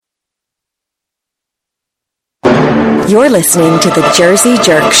You're listening to the Jersey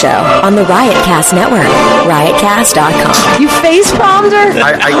Jerk Show on the Riotcast Network. Riotcast.com. You face palmed her?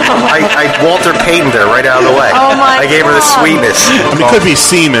 I Walter Paytoned her right out of the way. Oh my I gave her the sweetness. I mean, it could be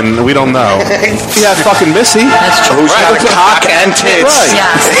semen. We don't know. Yeah, fucking Missy. That's true. Who's got a cock and tits? Right.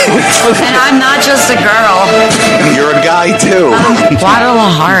 Yes. And I'm not just a girl. You're a guy too.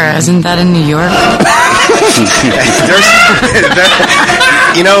 Guadalajara, isn't that in New York?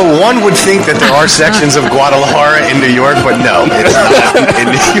 One would think that there are sections of Guadalajara in New York, but no, it's not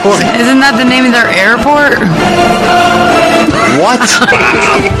in New York. Isn't that the name of their airport? What?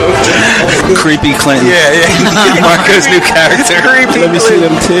 Creepy Clinton. Yeah. Marco's new character. Let me see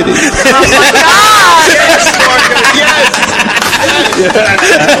them titties. Oh my God! Yes, Marco.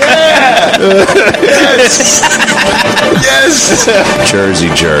 Yes.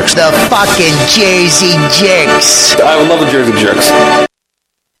 Jersey Jerks. The fucking Jersey Jerks. I would love the Jersey Jerks.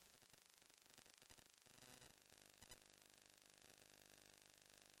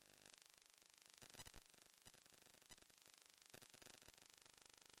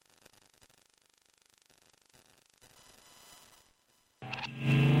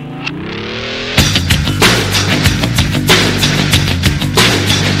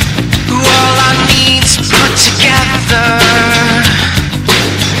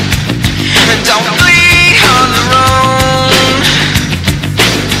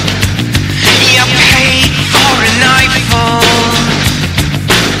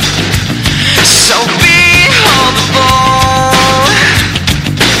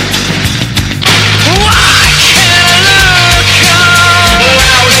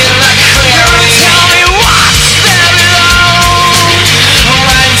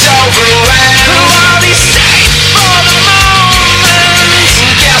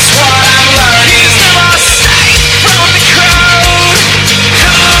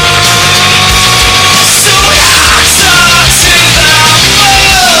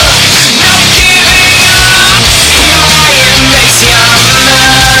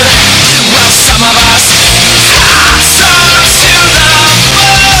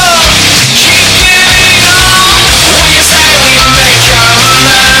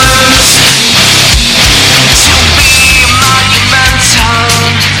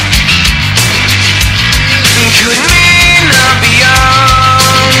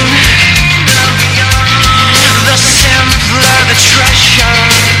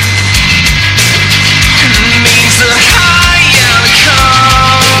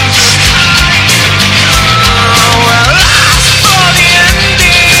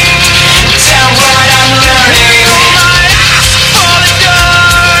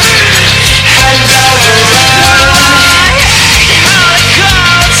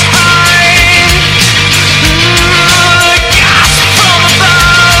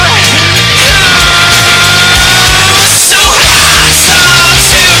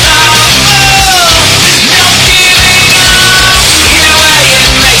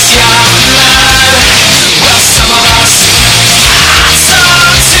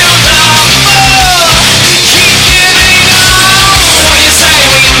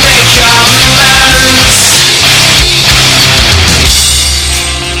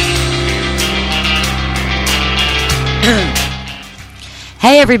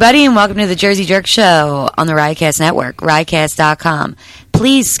 Hey, everybody, and welcome to the Jersey Jerk Show on the Riotcast Network, riotcast.com.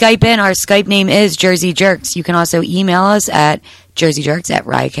 Please Skype in. Our Skype name is Jersey Jerks. You can also email us at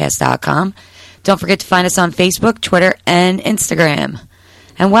jerseyjerks@riotcast.com. Don't forget to find us on Facebook, Twitter, and Instagram.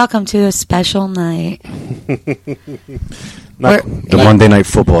 And welcome to a special night. The Monday Night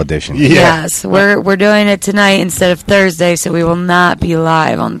Football edition. Yeah. Yes, we're doing it tonight instead of Thursday, so we will not be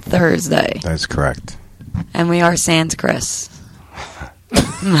live on Thursday. That's correct. And we are Sans Chris.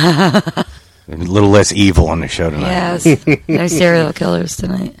 A little less evil on the show tonight. Yes, no serial killers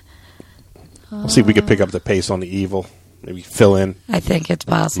tonight. We'll see if we can pick up the pace on the evil. Maybe fill in. I think it's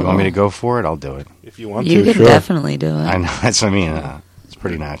possible. You want me to go for it? I'll do it. If you want You to, can sure. definitely do it. I know. That's what I mean. It's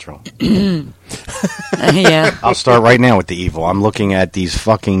pretty natural. Yeah. I'll start right now with the evil. I'm looking at these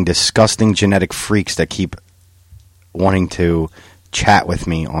fucking disgusting genetic freaks that keep wanting to chat with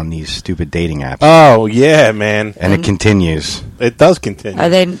me on these stupid dating apps. Oh, yeah, man. And it continues. It does continue. Are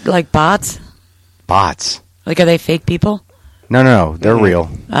they like bots? Bots. Like, are they fake people? No. They're real.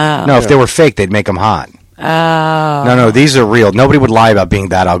 Oh. No, if they were fake, they'd make them hot. Oh. No, these are real. Nobody would lie about being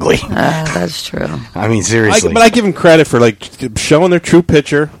that ugly. That's true. I mean, seriously. But I give them credit for, like, showing their true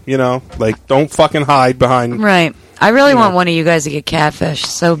picture, you know? Like, don't fucking hide behind... Right. I really want one of you guys to get catfished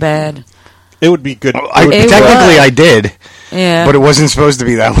so bad. It would be good. Technically, I did. Yeah. But it wasn't supposed to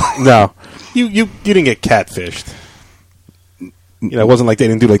be that way. No. You didn't get catfished. You know, it wasn't like they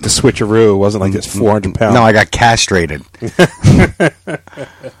didn't do like the switcheroo. It wasn't like it's 400 pounds. No, I got castrated.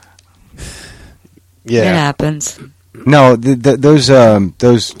 It happens. No,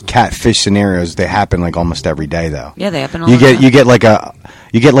 those catfish scenarios, they happen like almost every day though. Yeah, they happen all You the time. you get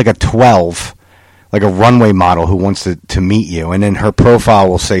like a 12, like a runway model who wants to meet you, and then her profile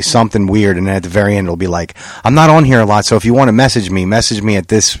will say something weird, and then at the very end it'll be like, I'm not on here a lot, so if you want to message me at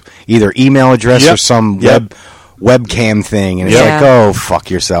this either email address or some webcam thing, and it's like, oh, fuck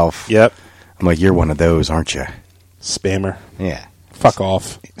yourself. Yep. I'm like, you're one of those, aren't you? Spammer. Yeah. Fuck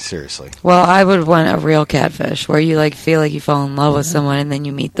off. Seriously. Well, I would want a real catfish where you like feel like you fall in love with someone and then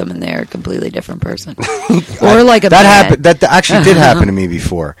you meet them and they're a completely different person. Or like that happened. That actually did happen to me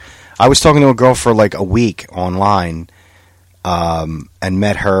before. I was talking to a girl for like a week online, and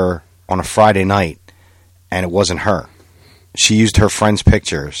met her on a Friday night, and it wasn't her. She used her friend's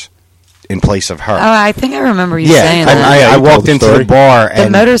pictures in place of her. Oh, I think I remember you saying that. I walked into the bar The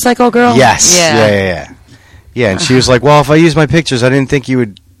and motorcycle girl? yes, yeah, and she was like, "Well, if I use my pictures, I didn't think you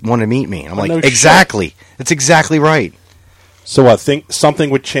would want to meet me." I'm like, no "Exactly, that's exactly right." So what? Think something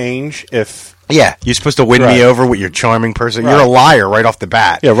would change if? Yeah, you're supposed to win me over with your charming person. Right. You're a liar right off the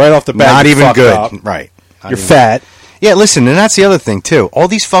bat. Yeah, right off the bat. Not you even fucked good. up. Right. You're fat. Yeah, listen, and that's the other thing too. All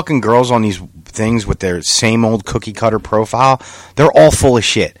these fucking girls on these things with their same old cookie cutter profile, they're all full of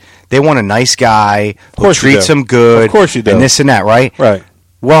shit. They want a nice guy who treats them good. Of course you do. And this and that, right? Right.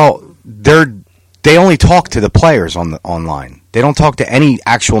 Well, they only talk to the players on the online. They don't talk to any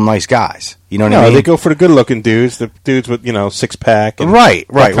actual nice guys. You know what I mean? They go for the good-looking dudes, the dudes with six-pack, and right.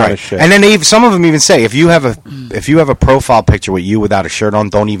 Kind of shit. And then some of them even say if you have a profile picture with you without a shirt on,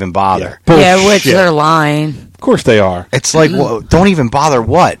 don't even bother. Yeah, which they're lying. Of course they are. It's like, well, don't even bother.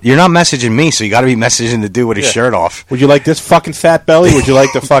 What? You're not messaging me, so you got to be messaging the dude with his shirt off. Would you like this fucking fat belly? Would you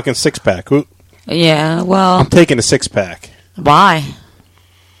like the fucking six-pack? Yeah, well, I'm taking a six-pack. Why?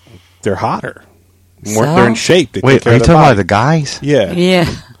 They're hotter. So? They're in shape. They Wait, are you talking about the guys? Yeah. Yeah.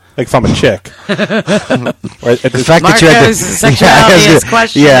 Like if I'm a chick. The fact that you had Marco's sexuality is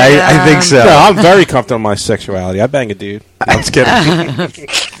questioned. Yeah, I think so. No, I'm very comfortable with my sexuality. I bang a dude. No, I'm just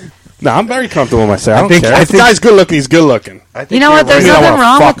kidding. No, I'm very comfortable with myself. I don't care. If the guy's good looking, he's good looking. You know what? There's right. nothing I wanna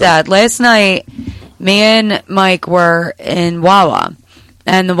wrong fuck with that. Last night, me and Mike were in Wawa,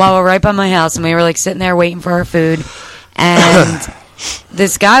 and the Wawa right by my house, and we were like sitting there waiting for our food, and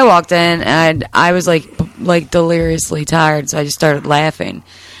this guy walked in, and I was like deliriously tired, so I just started laughing.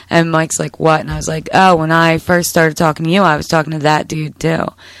 And Mike's like, "What?" And I was like, "Oh, when I first started talking to you, I was talking to that dude too."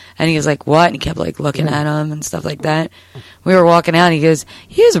 And he was like, "What?" And he kept like looking at him and stuff like that. We were walking out, and he goes,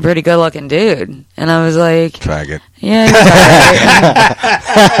 "He was a pretty good looking dude." And I was like, "Faggot." Yeah, he's all right.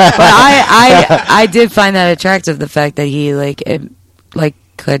 But I did find that attractive, the fact that he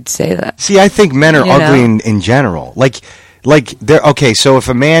could say that. See, I think men are ugly in general. Like they're okay. So if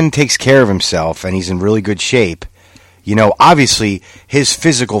a man takes care of himself and he's in really good shape, obviously his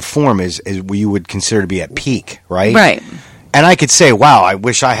physical form is what you would consider to be at peak, right? Right. And I could say, wow, I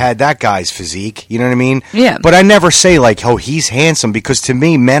wish I had that guy's physique. You know what I mean? Yeah. But I never say, like, oh, he's handsome, because to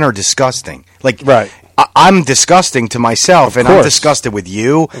me, men are disgusting. Like, right. I'm disgusting to myself, and I'm disgusted with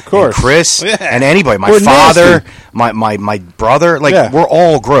you, and Chris, and anybody. My We're father, nasty. my brother. Like, we're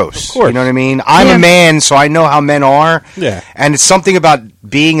all gross. Of course. You know what I mean? I'm a man, so I know how men are. Yeah. And it's something about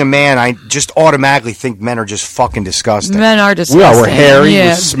being a man, I just automatically think men are just fucking disgusting. Men are disgusting. We're hairy,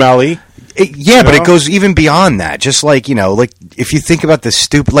 we're smelly. But it goes even beyond that. Just like, like if you think about the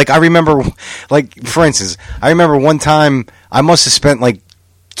stupid, like I remember, like for instance, I remember one time I must have spent like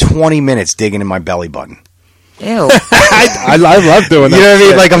 20 minutes digging in my belly button. Ew. I love doing that. You know what I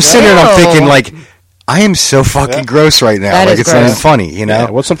mean? Like I'm sitting there and I'm Ew. thinking like, I am so fucking gross right now. That Like is it's gross. not even funny, Yeah,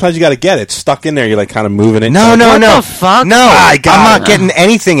 well, sometimes you got to get it stuck in there. You're like kind of moving it. No. What the fuck? No, I I'm got not it. getting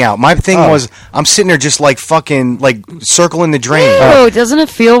anything out. My thing was, I'm sitting there just like fucking, like circling the drain. Ew, doesn't it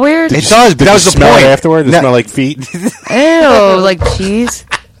feel weird? It does, but that was the smell point. it afterward? Does No. it smell like feet? Ew, like cheese?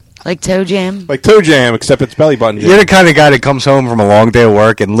 Like toe jam? Like toe jam, except it's belly button jam. You're the kind of guy that comes home from a long day of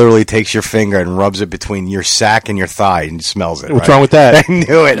work and literally takes your finger and rubs it between your sack and your thigh and smells it. What's right? wrong with that? I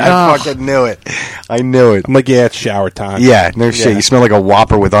knew it. I Ugh. fucking knew it. I knew it. I'm like, yeah, it's shower time. Yeah, no shit. You smell like a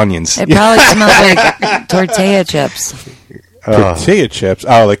Whopper with onions. It probably smells like tortilla chips. Tortilla chips.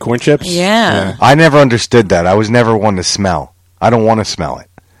 Oh, like corn chips? Yeah. I never understood that. I was never one to smell. I don't want to smell it.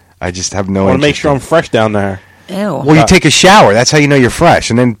 I just have no I want to make interest sure in I'm fresh down there. Ew. Well, you take a shower. That's how you know you're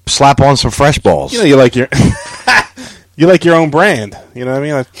fresh, and then slap on some fresh balls. You like your you like your own brand. You know what I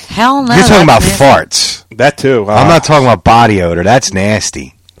mean? Like, Hell no. You're talking about that's nasty. farts. that too. I'm not talking about body odor. That's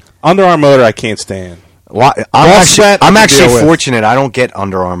nasty. Underarm odor I can't stand. Well, I'm actually fortunate. I don't get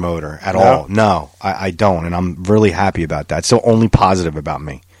underarm odor at all. No, I don't, and I'm really happy about that. It's the only positive about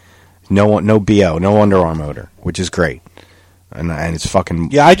me. No BO, no underarm odor, which is great. And it's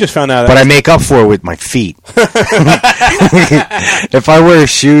fucking... Yeah, I just found out... But I make up for it with my feet. If I wear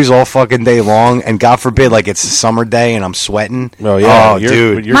shoes all fucking day long, and God forbid, like, it's a summer day and I'm sweating... Oh, yeah.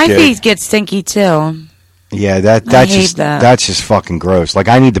 Dude. My feet get stinky, too. Yeah, that's just fucking gross. Like,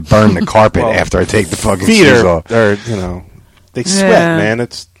 I need to burn the carpet after I take the fucking shoes off. They sweat, man.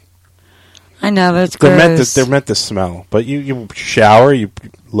 It's... I know, but it's gross. They're meant to smell. But you shower, you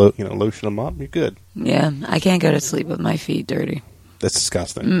lotion them up, you're good. Yeah, I can't go to sleep with my feet dirty. That's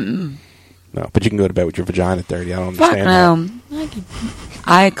disgusting. Mm-mm. No, but you can go to bed with your vagina dirty. I don't understand that.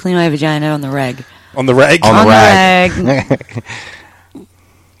 I clean my vagina on the reg. On the reg? On the reg.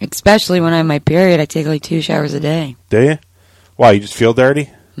 Especially when I have my period, I take like 2 showers a day. Do you? Why, you just feel dirty?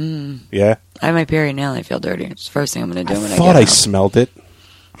 Yeah? I have my period now and I feel dirty. It's the first thing I'm going to do when I get home. I home. Smelled it.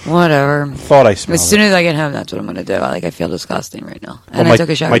 Whatever. Thought I smelled it. As soon as I get home, that's what I'm going to do. I feel disgusting right now. And I took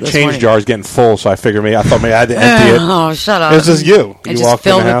a shower my this change morning. jar is getting full, so I figured I thought maybe I had to empty it. Oh, shut up. This is you. It just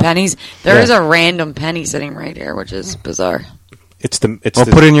filled with pennies. There is a random penny sitting right here, which is bizarre. Put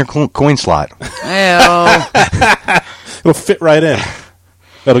it in your coin slot. Ew. It'll fit right in.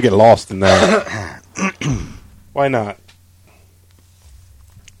 It'll get lost in there. Why not?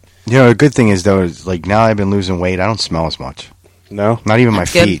 The good thing is, though, is like now I've been losing weight, I don't smell as much. No? Not even my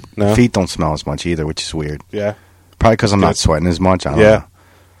feet. No? Feet don't smell as much either, which is weird. Yeah. Probably because I'm not sweating as much. I don't know.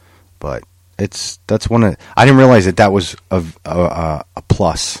 But that's one of... I didn't realize that was a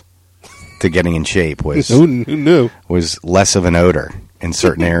plus to getting in shape. Who knew? Was less of an odor in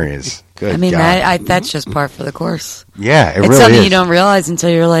certain areas. Good God. That's just par for the course. Yeah, it's really something you don't realize until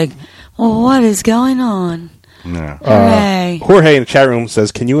you're like, well, what is going on? No. Jorge in the chat room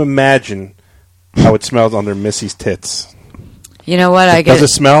says, can you imagine how it smells under Missy's tits? You know what? Does it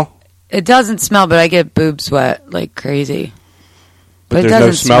smell? It doesn't smell, but I get boob sweat like crazy. But there's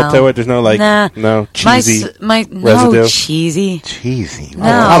no smell to it? There's no, no cheesy residue? No cheesy. Cheesy? No.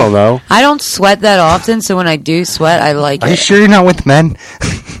 I don't know. I don't sweat that often, so when I do sweat, I like it. Are you sure you're not with men?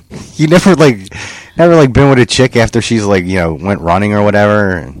 You never been with a chick after she's went running or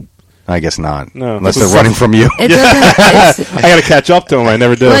whatever? I guess not. No. Unless they're running from you. It doesn't. I got to catch up to them. I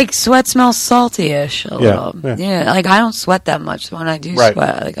never do. Like, sweat smells salty-ish a little. Yeah, I don't sweat that much. So when I do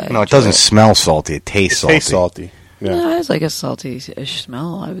sweat, it doesn't smell salty. It tastes salty. It tastes salty. Yeah. No, it's like a salty-ish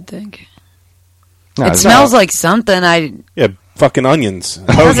smell, I would think. No, it smells like something. Yeah, fucking onions. It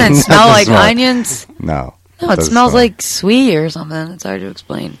doesn't smell like onions. No. No, it smells like sweet or something. It's hard to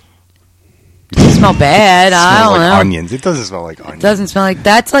explain. It doesn't smell bad. I don't know. Onions. It doesn't smell like onions. It doesn't smell like...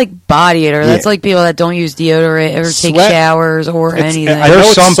 That's like body odor. That's like people that don't use deodorant or take showers or anything.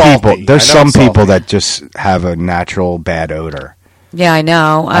 There's some people that just have a natural bad odor. Yeah, I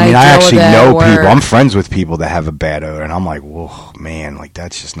know. I actually know people. I'm friends with people that have a bad odor, and I'm like, whoa, man,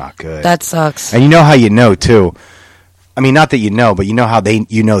 that's just not good. That sucks. And you know how you know, too. I mean, not that you know, but you know how they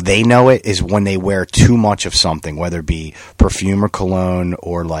know it is when they wear too much of something, whether it be perfume or cologne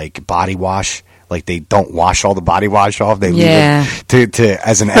or like body wash. Like they don't wash all the body wash off. They leave it to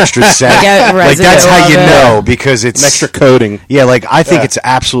as an extra set. Like that's how you know because it's an extra coating. Yeah, like I think it's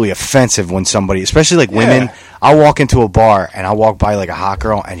absolutely offensive when somebody, especially like women. I'll walk into a bar and I'll walk by like a hot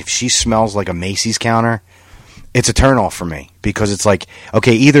girl, and if she smells like a Macy's counter, it's a turnoff for me because it's like,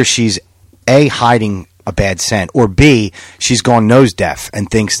 okay, either she's A, hiding a bad scent, or B, she's gone nose deaf and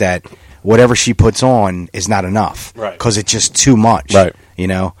thinks that whatever she puts on is not enough because it's just too much, you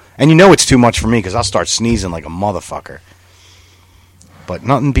know? And it's too much for me because I'll start sneezing like a motherfucker. But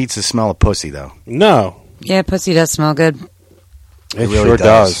nothing beats the smell of pussy, though. No. Yeah, pussy does smell good. It really sure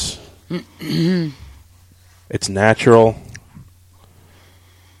does. It's natural.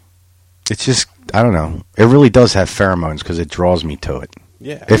 It's just, I don't know. It really does have pheromones because it draws me to it.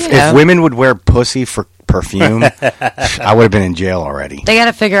 Yeah. If women would wear pussy for perfume, I would have been in jail already. They got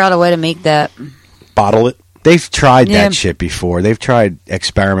to figure out a way to make that. Bottle it. They've tried that shit before. They've tried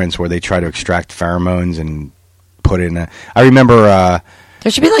experiments where they try to extract pheromones and put in a... I remember...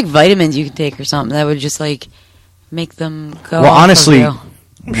 there should be like vitamins you can take or something that would just like make them go Well, off honestly, of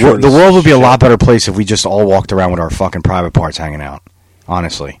the world would be a lot better place if we just all walked around with our fucking private parts hanging out.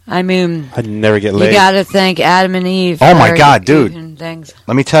 Honestly. I mean... I'd never get laid. You got to thank Adam and Eve. Oh, my God, dude. Things.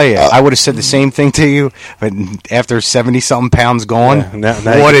 Let me tell you, I would have said the same thing to you, but after 70-something pounds gone,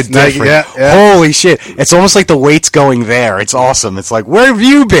 what a difference. Holy shit. It's almost like the weight's going there. It's awesome. It's like, where have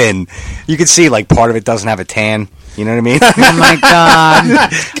you been? You can see, like, part of it doesn't have a tan. You know what I mean? Oh, my God.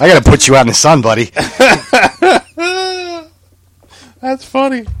 I got to put you out in the sun, buddy. That's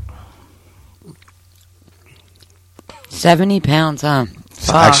funny. 70 pounds, huh? It's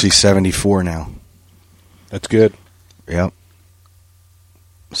actually 74 now. That's good. Yep.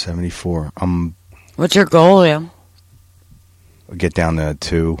 74. What's your goal, yeah? Get down to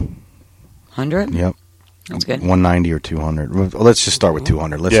 200? Yep. That's good. 190 or 200. Well, let's just start with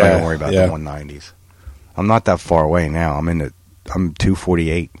 200. Let's not even worry about the 190s. I'm not that far away now. I'm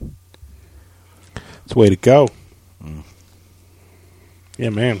 248. It's the way to go. Yeah,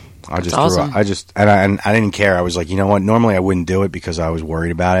 man. I just awesome. I didn't care. I was like, you know what? Normally I wouldn't do it because I was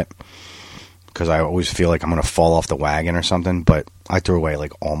worried about it. Because I always feel like I'm going to fall off the wagon or something. But I threw away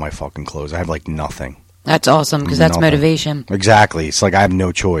like all my fucking clothes. I have like nothing. That's awesome because that's motivation. Exactly. It's like I have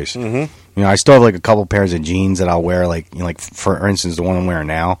no choice. Mm-hmm. You know, I still have like a couple pairs of jeans that I'll wear. Like, you know, like for instance, the one I'm wearing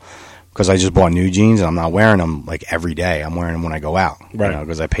now. Because I just bought new jeans and I'm not wearing them like every day. I'm wearing them when I go out. Right. You know,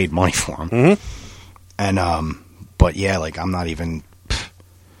 because I paid money for them. Mm-hmm. And but yeah, like I'm not even.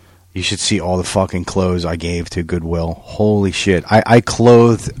 You should see all the fucking clothes I gave to Goodwill. Holy shit. I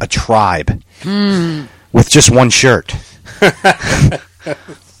clothed a tribe with just one shirt.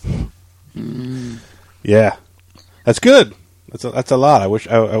 Yeah. That's good. That's a lot. I wish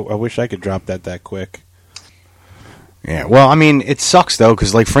I could drop that quick. Yeah. Well, I mean, it sucks, though,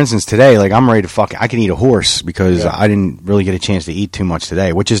 because, like, for instance, today, like, I'm ready to I can eat a horse because I didn't really get a chance to eat too much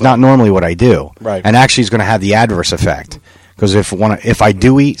today, which is not normally what I do. Right. And actually, it's going to have the adverse effect. Because if I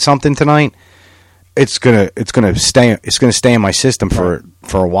do eat something tonight, it's gonna stay in my system for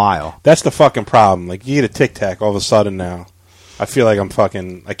a while. That's the fucking problem. Like you eat a Tic Tac, all of a sudden now, I feel like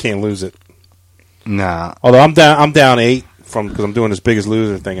I can't lose it. Nah. Although I'm down 8 because I'm doing this Biggest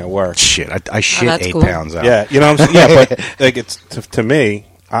Loser thing at work. Shit, I shit 8 pounds out. Yeah, you know what I'm saying. Yeah, but like it's to me,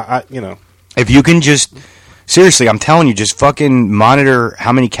 I you know, if you can just seriously, I'm telling you, just fucking monitor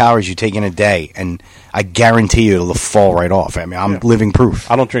how many calories you take in a day, and I guarantee you it'll fall right off. I mean, I'm living proof.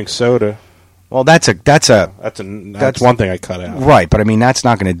 I don't drink soda. Well, that's one thing I cut out. Right, but I mean that's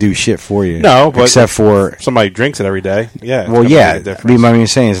not going to do shit for you. No, but except for somebody drinks it every day. Yeah. Well, yeah. I mean, what I'm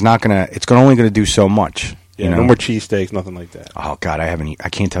saying is it's only going to do so much. Yeah. You know? No more cheesesteaks, nothing like that. Oh God, I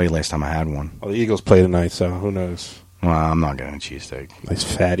can't tell you last time I had one. Well, the Eagles play tonight, so who knows? Well, I'm not getting a cheesesteak. Nice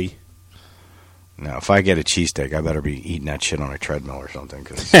fatty. No, if I get a cheesesteak, I better be eating that shit on a treadmill or something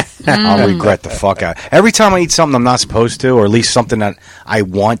because I'll regret the fuck out. Every time I eat something I'm not supposed to, or at least something that I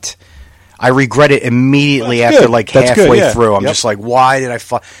want, I regret it immediately after like halfway through. I'm just like, why did I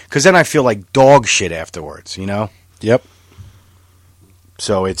fuck? Because then I feel like dog shit afterwards, you know? Yep.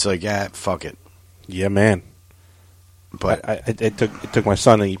 So it's like, fuck it. Yeah, man. But it took my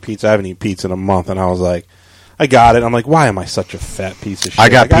son to eat pizza. I haven't eaten pizza in a month, and I was like, I got it. I'm like, why am I such a fat piece of shit? I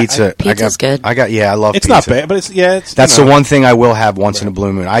got pizza. Pizza's good. I love it's pizza. It's not bad, but it's that's the one thing I will have once in a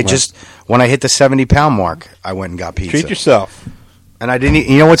blue moon. When I hit the 70-pound mark, I went and got pizza. Treat yourself. And I didn't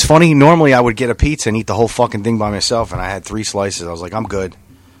you know what's funny? Normally I would get a pizza and eat the whole fucking thing by myself, and I had 3 slices. I was like, I'm good.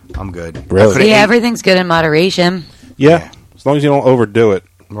 Really? Yeah, everything's good in moderation. Yeah. As long as you don't overdo it.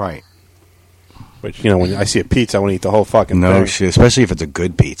 Right. Which, you know, when I see a pizza, I want to eat the whole fucking thing. No shit, especially if it's a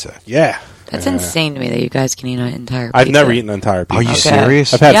good pizza. Yeah. That's insane to me that you guys can eat an entire pizza. I've never eaten an entire pizza. Are you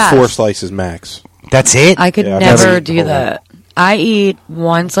serious? I've had 4 slices max. That's it? I could never do that. I eat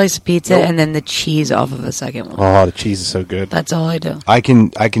 1 slice of pizza and then the cheese off of a second one. Oh, the cheese is so good. That's all I do. I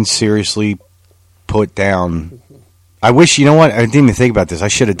can seriously put down. I wish, you know what? I didn't even think about this. I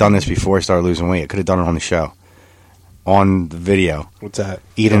should have done this before I started losing weight. I could have done it on the show. On the video. What's that?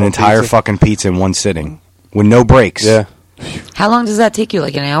 Eat an entire fucking pizza in one sitting. With no breaks. Yeah. How long does that take you?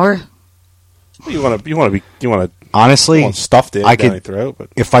 Like an hour? You want to honestly stuff it down your throat, but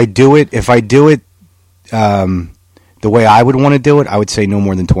if I do it the way I would want to do it, I would say no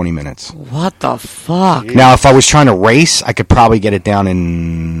more than 20 minutes. What the fuck? Now, if I was trying to race, I could probably get it down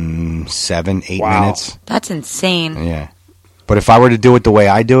in 7-8 minutes. That's insane. Yeah. But if I were to do it the way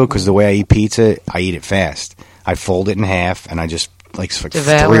I do it, because the way I eat pizza, I eat it fast. I fold it in half, and I just like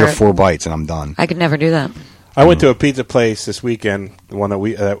 3 or 4 bites, and I'm done. I could never do that. I went to a pizza place this weekend, the one that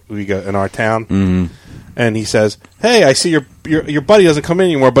we go in our town, and he says, "Hey, I see your buddy doesn't come in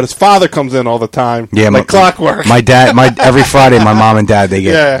anymore, but his father comes in all the time, like clockwork." My dad, every Friday, my mom and dad they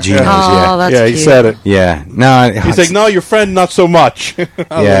get Geno's. Oh, that's he cute. said it. Yeah, no, he's like, "No, your friend, not so much."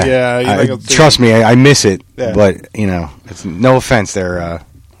 Trust me, I miss it, but you know, it's no offense, there,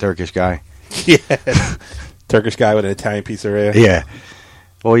 Turkish guy. Yeah, Turkish guy with an Italian pizzeria. Yeah,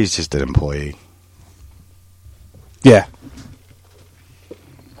 well, he's just an employee. Yeah.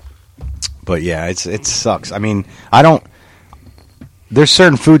 But yeah, it sucks. I mean, there's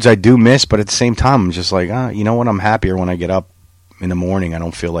certain foods I do miss, but at the same time, I'm just like, you know what? I'm happier when I get up in the morning. I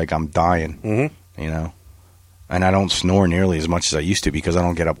don't feel like I'm dying. Mm-hmm. You know, And I don't snore nearly as much as I used to because I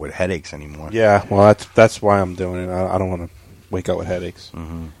don't get up with headaches anymore. Yeah, well, that's why I'm doing it. I don't want to wake up with headaches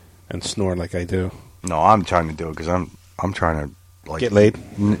and snore like I do. No, I'm trying to do it because I'm trying to like get laid.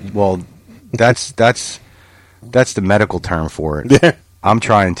 Well, that's the medical term for it. Yeah, I'm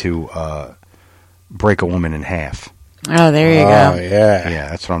trying to break a woman in half. Oh, there you Oh, go. yeah. Yeah,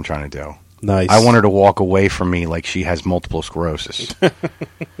 that's what I'm trying to do. Nice. I want her to walk away from me like she has multiple sclerosis.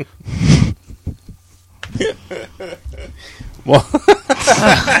 Well,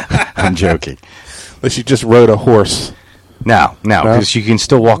 I'm joking. but she just rode a horse. No, because you can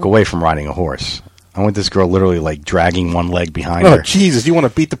still walk away from riding a horse. I want this girl literally like dragging one leg behind Oh, her. Jesus, you want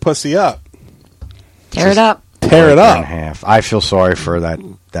to beat the pussy up. Tear it up. Tear it In up. half. I feel sorry for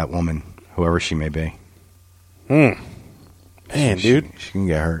that woman, whoever she may be. Man, dude. She can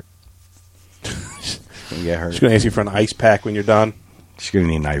get hurt. She can get hurt. She's going to ask you for an ice pack when you're done. She's going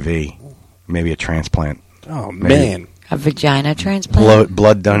to need an IV. Maybe a transplant. Oh, man. A vagina transplant.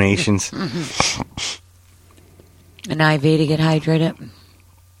 Blood donations. An IV to get hydrated.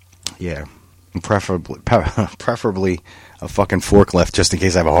 Yeah. And preferably a fucking forklift just in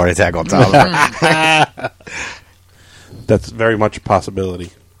case I have a heart attack on top of it. That's very much a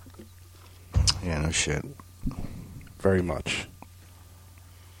possibility. Yeah, no shit. Very much.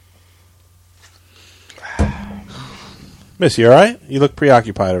 Miss, you all right? You look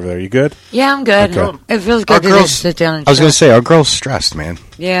preoccupied over there. You good? Yeah, I'm good. Okay. It feels good to just sit down and I was chill. going to say, our girl's stressed, man.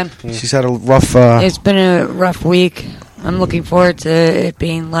 Yeah. She's had a rough... It's been a rough week. I'm looking forward to it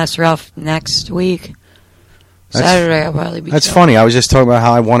being less rough next week. Saturday, I'll probably be That's chill. funny. I was just talking about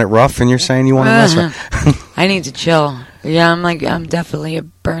how I want it rough, and you're saying you want it less rough. I need to chill. Yeah, I'm definitely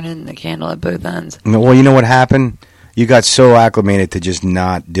burning the candle at both ends. Well, you know what happened? You got so acclimated to just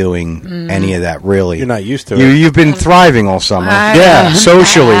not doing any of that, really. You're not used to You, it. you've been thriving all summer. I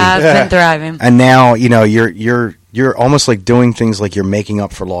Socially. have been thriving. And now, you know, you're almost like doing things like you're making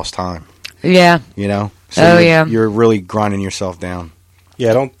up for lost time, Yeah. you know? You're really grinding yourself down.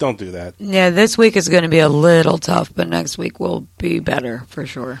 Yeah, don't do that. Yeah, this week is going to be a little tough, but next week will be better for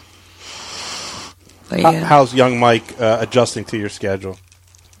sure. But yeah. How's young Mike adjusting to your schedule?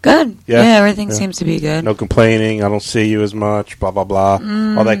 Good. Yeah? Yeah, everything Yeah. seems to be good. No complaining. I don't see you as much. Blah, blah, blah.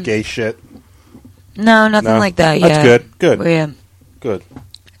 All that gay shit. No, nothing No? like that That's yet. good. Good. But yeah, Good.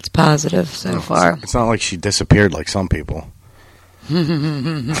 it's positive so far. It's not like she disappeared like some people.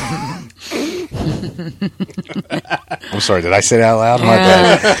 I'm sorry, did I say that out loud? My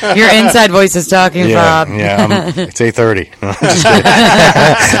bad. Yeah. Your inside voice is talking, Bob. It's 8:30. Just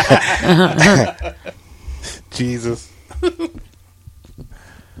kidding. Jesus.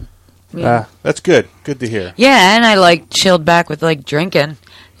 Yeah. That's good. Good to hear. Yeah, and I chilled back with drinking.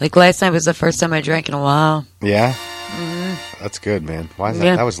 Like last night was the first time I drank in a while. Yeah? That's good, man. Why is that?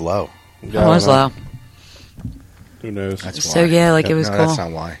 Yeah. That was low. I was low. Who knows? That's So why. yeah, it was No, cool. that's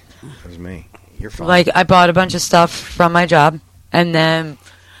not why. It was me. You're fine. I bought a bunch of stuff from my job, and then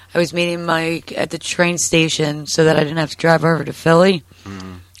I was meeting Mike at the train station so that I didn't have to drive over to Philly.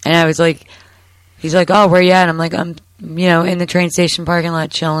 And I was like, he's like, "Oh, where you at?" I'm like, "I'm, in the train station parking lot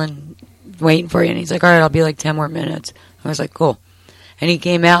chilling, waiting for you." And he's like, "All right, I'll be 10 more minutes." I was like, "Cool." And he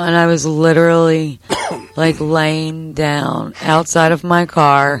came out, and I was literally laying down outside of my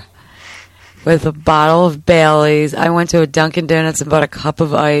car with a bottle of Baileys. I went to a Dunkin' Donuts and bought a cup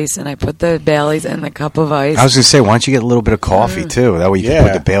of ice, and I put the Baileys in the cup of ice. I was going to say, why don't you get a little bit of coffee, too? That way you can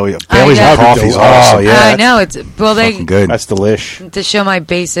put the Baileys know. and coffee is awesome. Oh, yeah. I know it's Fucking good. That's delish. to show my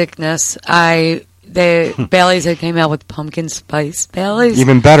basicness. The Baileys that came out with pumpkin spice Baileys.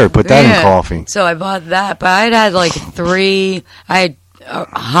 Even better, put that in coffee. So I bought that, but I'd had three. I had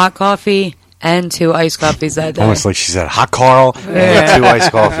hot coffee and 2 iced coffees that day. Almost like she said, hot Carl and 2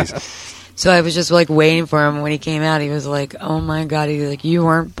 iced coffees. So I was just waiting for him. When he came out, he was like, "Oh my god!" He's like, "You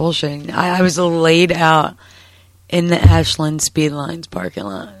weren't bullshitting." I was laid out in the Ashland Speedlines parking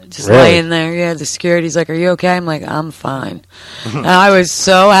lot, just Really? laying there. Yeah, the security's like, "Are you okay?" I'm like, "I'm fine." And I was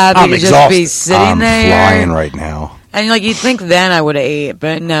so happy I'm to just exhausted. be sitting I'm there. flying right now. And you'd think then I would have ate,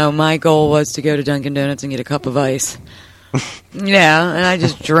 but no, my goal was to go to Dunkin' Donuts and get a cup of ice. Yeah, and I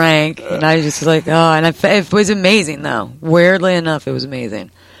just drank, and I just was it was amazing though. Weirdly enough, it was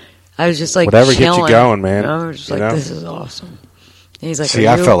amazing. I was just Whatever chilling. gets you going, man. I was just You know? this is awesome. And he's like, See,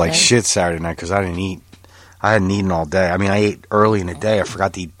 "Are I you felt like okay?" shit Saturday night because I didn't eat. I hadn't eaten all day. I mean, I ate early in the day. I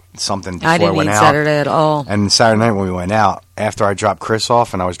forgot to eat something before I I didn't went eat out. Saturday at all. And Saturday night when we went out, after I dropped Chris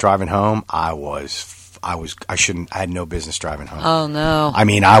off and I was driving home, I had no business driving home. Oh no, I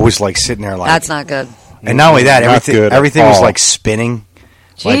mean, I was sitting there that's not good. and not only that, Not good at everything was all. spinning.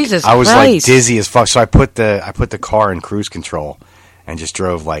 Jesus I was Christ. dizzy as fuck. So I put the car in cruise control and just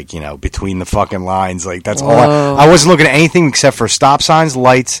drove between the fucking lines. Like that's all. I wasn't looking at anything except for stop signs,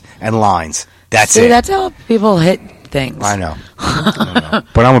 lights, and lines. That's it. That's how people hit things. I know.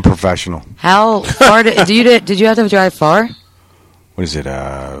 But I'm a professional. How far did you have to drive far? What is it?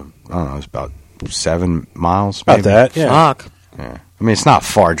 I don't know. It's about 7 miles. About that. Yeah. Fuck. Yeah. I mean, it's not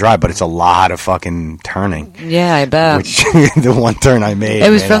far drive, but it's a lot of fucking turning. Yeah, I bet. Which the one turn I made. It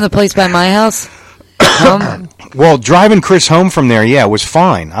was from the place by my house. Well, driving Chris home from there, was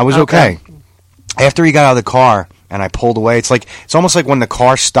fine. I was okay. After he got out of the car and I pulled away, it's almost like when the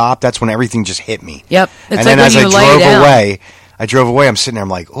car stopped. That's when everything just hit me. Yep. And then as I drove away, I'm sitting there. I'm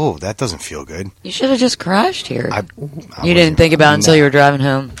like, oh, that doesn't feel good. You should have just crashed here. You didn't think about it until you were driving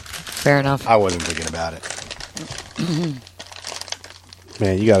home. Fair enough. I wasn't thinking about it.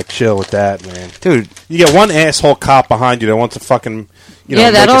 Man, you gotta chill with that, man. Dude, you get one asshole cop behind you that wants to fucking,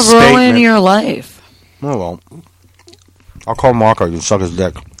 that'll ruin your life. Oh, well. I'll call Marco. You suck his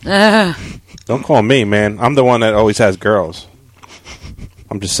dick. Don't call me, man. I'm the one that always has girls.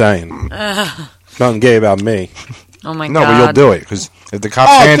 I'm just saying. Nothing gay about me. Oh, my God. No, but you'll do it, because if the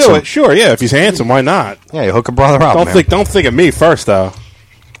cop's handsome... I'll do it, sure, yeah. If he's handsome, why not? Yeah, you hook a brother up, Don't think of me first, though.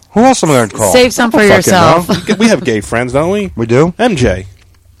 Who else am I going to call? Save some for yourself. We have gay friends, don't we? We do? MJ.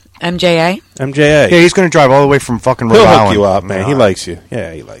 MJA? MJA. Yeah, he's going to drive all the way from fucking Rhode Island. He'll hook you up, man. He likes you.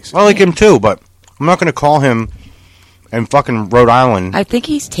 Yeah, he likes you. I like him, too, but I'm not going to call him in fucking Rhode Island. I think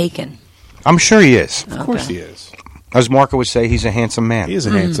he's taken. I'm sure he is. Of course he is. As Marco would say, he's a handsome man. He is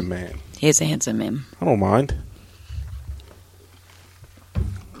a handsome man. He is a handsome man. I don't mind.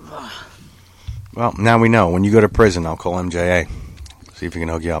 Well, now we know. When you go to prison, I'll call MJA. See if he can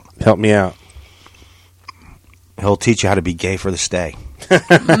hook you up. Help me out. He'll teach you how to be gay for the stay.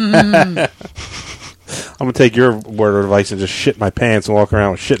 I'm going to take your word of advice and just shit my pants and walk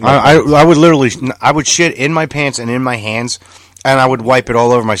around with shit in my pants. I would literally... I would shit in my pants and in my hands, and I would wipe it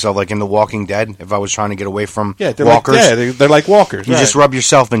all over myself, like in The Walking Dead, if I was trying to get away from walkers. They're like walkers. You just rub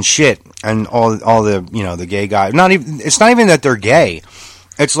yourself in shit, and all the the gay guys. It's not even that they're gay.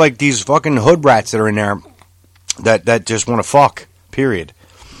 It's like these fucking hood rats that are in there that just want to fuck. Period.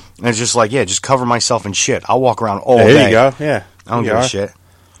 And it's just like, just cover myself in shit. I'll walk around all day. There you go. Yeah. I don't give a shit.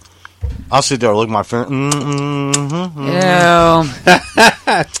 I'll sit there, look at my friend. Ew.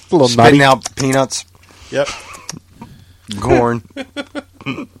 little spitting nutty. out peanuts. Yep. Corn.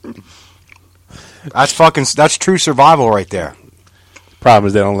 That's true survival right there. Problem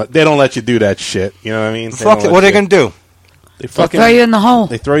is they don't let you do that shit. You know what I mean? Fuck it. What are they gonna do? They fucking throw you in the hole.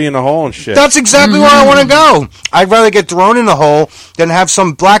 They throw you in the hole and shit. That's exactly where I want to go. I'd rather get thrown in the hole than have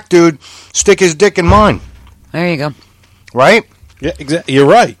some black dude stick his dick in mine. There you go. Right? Yeah, exactly. You're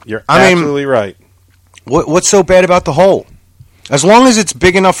right. You're absolutely right. What's so bad about the hole? As long as it's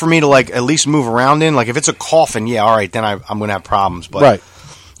big enough for me to at least move around in. Like if it's a coffin, all right, then I'm gonna have problems. But right.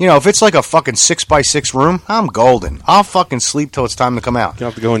 If it's like a fucking 6x6 room, I'm golden. I'll fucking sleep till it's time to come out. You don't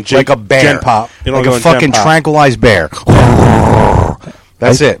have to go in like a bear, gen pop. You don't like a fucking tranquilized bear.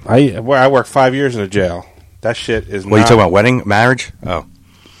 That's it. I worked 5 years in a jail. That shit is. What are you talking about? Wedding, marriage? Oh,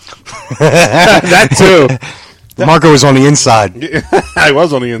 that too. Marco was on the inside. I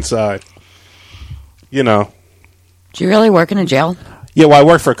was on the inside. Do you really work in a jail? Yeah, well, I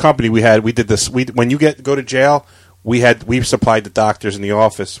worked for a company. We did this. When you go to jail, we supplied the doctors in the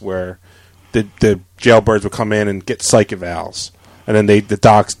office where the jailbirds would come in and get psych evals, and then the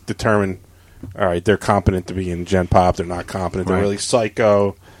docs determine, all right, they're competent to be in Gen Pop. They're not competent. They're really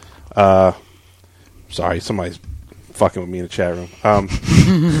psycho. Sorry, somebody's fucking with me in the chat room.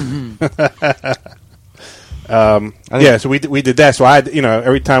 Yeah, so we did that. So I had,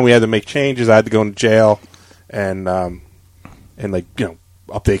 every time we had to make changes, I had to go into jail and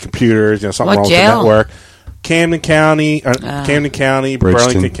update computers. Something wrong with the network. Camden County,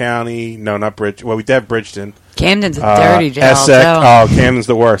 Burlington County. No, not Bridge. Well, we did have Bridgeton. Camden's a dirty jail. Essex. Too. Oh, Camden's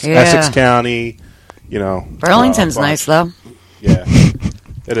the worst. Yeah. Essex County. Burlington's nice though. Yeah,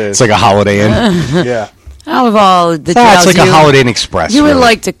 it is. It's like a Holiday Inn. Yeah. Out of all the it's jails, like a Holiday Inn Express. You would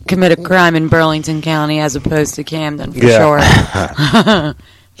like to commit a crime in Burlington County as opposed to Camden, for sure.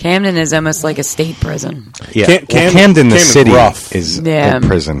 Camden is almost like a state prison. Yeah, Camden, the city, rough. is a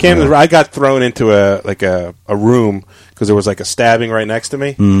prison. Camden, I got thrown into a room because there was a stabbing right next to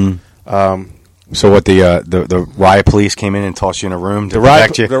me. So what? The riot police came in and tossed you in a room to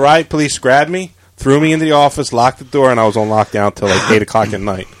protect you. The riot police grabbed me, threw me into the office, locked the door, and I was on lockdown till 8 o'clock at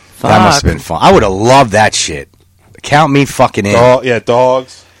night. That must have been fun. I would have loved that shit. Count me fucking in.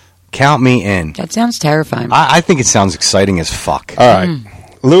 Dogs. Count me in. That sounds terrifying. I think it sounds exciting as fuck. All right.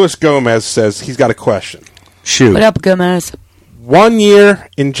 Luis Gomez says he's got a question. Shoot. What up, Gomez? 1 year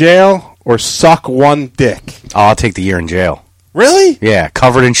in jail or suck one dick? Oh, I'll take the year in jail. Really? Yeah,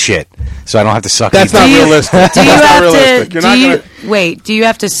 covered in shit, so I don't have to suck. That's any not dick. realistic. Do you That's not have realistic. to? You're Do not you gonna... wait? Do you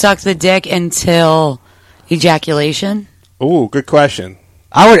have to suck the dick until ejaculation? Ooh, good question.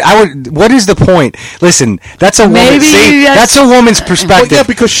 I would. What is the point? Listen, that's a woman. Maybe See, that's a woman's perspective. Well, yeah,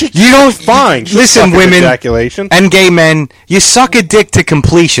 because she. You don't fine. She's listen, sucking women ejaculation. and gay men. You suck a dick to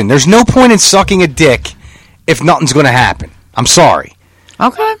completion. There's no point in sucking a dick if nothing's going to happen. I'm sorry.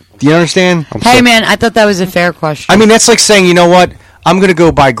 Okay. Do you understand? Hey, man, I thought that was a fair question. I mean, that's like saying, you know what? I'm going to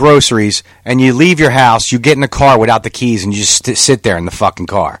go buy groceries, and you leave your house, you get in the car without the keys, and you just sit there in the fucking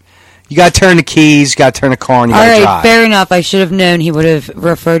car. You got to turn the keys, you got to turn the car, and you got to All right, drive. fair enough. I should have known he would have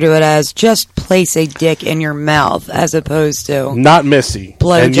referred to it as just place a dick in your mouth as opposed to... Not Missy.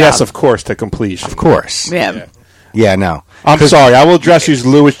 Blow And job. yes, of course, to completion. Of course. Yeah. Yeah, no. I'm sorry. I will address you as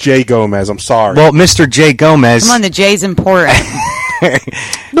Louis J. Gomez. I'm sorry. Well, Mr. J. Gomez... Come on, the J's important.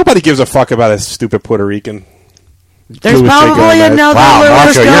 Nobody gives a fuck about a stupid Puerto Rican. There's Louis J. probably Gomez. another Wow, Louis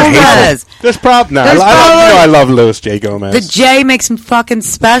Marco, you're Gomez. There's probably no. There's I love Louis J. Gomez. The J makes him fucking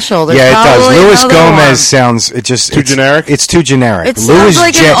special. There's Yeah, it does. probably Louis another Gomez one. sounds... It's generic? It's too generic. It Louis sounds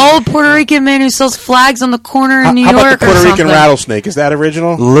like J. an old Puerto Rican man who sells flags on the corner in New How York about the or Puerto something. Rican rattlesnake? Is that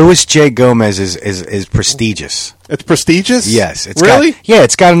original? Louis J. Gomez is prestigious. It's prestigious. Yes, it's really.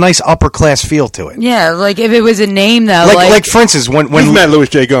 It's got a nice upper class feel to it. Yeah, like if it was a name though, Like for instance, when You've met Louis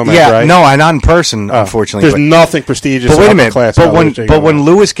J. Gomez, yeah, right? no, not in person, unfortunately. There's nothing prestigious. But wait a upper minute. class But about Louis J. Gomez. when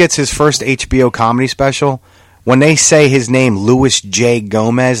Louis gets his first HBO comedy special, when they say his name, Louis J.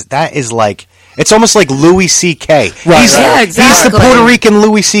 Gomez, that is like it's almost like Louis C.K. Right, Yeah, exactly. He's the Puerto Rican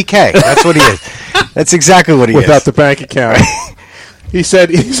Louis C.K. That's what he is. That's exactly what he without is. the bank account. He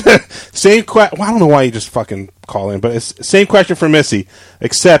said, same question. Well, I don't know why you just fucking call in, but it's same question for Missy,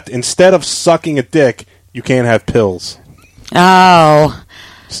 except instead of sucking a dick, you can't have pills. Oh,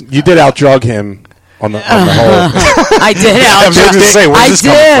 You did out-drug him on the whole. I did. I was going to say, where's I this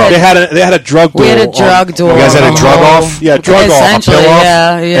coming from? did. They had a drug duel. We had a drug duel. You guys had a drug off? Yeah, drug off. Essentially, A pill off.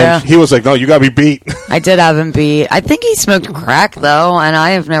 yeah. And he was like, no, you got to be beat. I did have him beat. I think he smoked crack though, and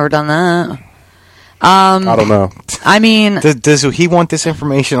I have never done that. I don't know. I mean, Does he want this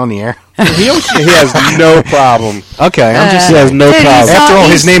information on the air? He has no problem. Okay, I'm just He has no Dude, problem. After all,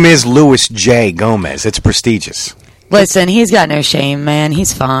 his he's- name is Louis J. Gomez. It's prestigious. listen, he's got no shame, man.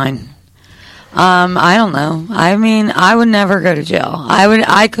 He's fine. I don't know. I mean, I would never go to jail.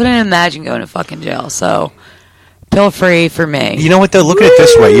 I couldn't imagine going to fucking jail. So, pill free for me. You know what, though? Look at it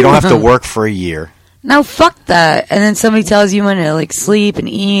this way. You don't have to work for a year. No, fuck that. And then somebody tells you when to like sleep and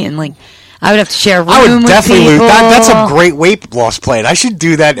eat, and like I would have to share a room I would with definitely lose. people. That's a great weight loss plan. I should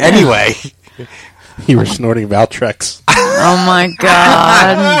do that anyway. You were snorting Valtrex. Oh my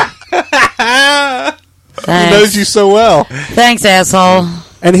god! He knows Thanks. you so well. Thanks, asshole.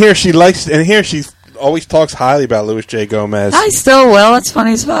 And here she always talks highly about Louis J. Gomez. I still will. That's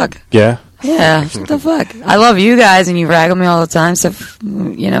funny as fuck. Yeah. Yeah, what the fuck? I love you guys, and you rag on me all the time. So, it's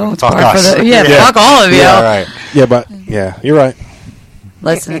Fuck hard us. for the fuck all of you. Yeah, right. Yeah, but yeah, you're right.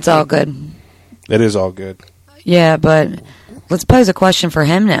 Listen, it's all good. It is all good. Yeah, but let's pose a question for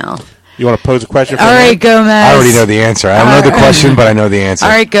him now. You want to pose a question for All right, him? Gomez. I already know the answer. I don't know the question, but I know the answer. All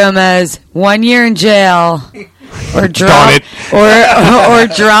right, Gomez. 1 year in jail, or drop, Darn it.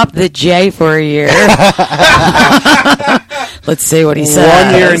 or drop the J for a year. Let's see what he says.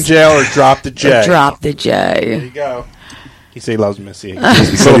 1 year in jail or drop the J. Or drop the There J. you go. He said he loves Missy. He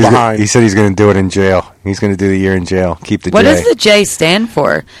He's a said little behind. he said he's going to do it in jail. He's going to do the year in jail. Keep the What J. does the J stand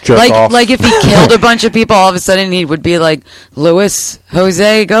for? Jerk off. Like if he killed a bunch of people, all of a sudden he would be like Luis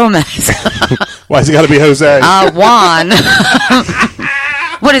Jose Gomez. Why's he got to be Jose? Juan.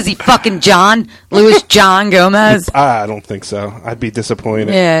 What is he, fucking John? Louis John Gomez? I don't think so. I'd be disappointed.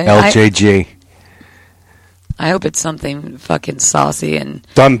 Yeah. LJG. I hope it's something fucking saucy and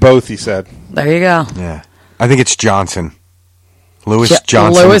Done both, he said. there you go. Yeah. I think it's Johnson. Louis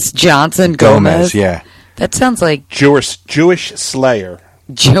Johnson. Louis Johnson Gomez. Yeah. That sounds like Jewish Slayer.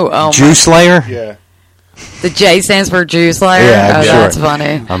 Joe. Oh, Jew Slayer? Yeah. the J stands for Jew Slayer. Yeah, I'm oh, sure. that's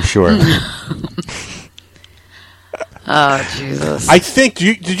funny. I'm sure. Oh Jesus! I think.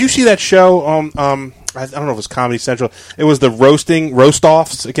 Did you see that show? I don't know if it was Comedy Central. It was the roast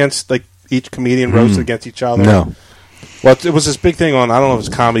offs against like each comedian roasted against each other. No. Well, it was this big thing on. I don't know if it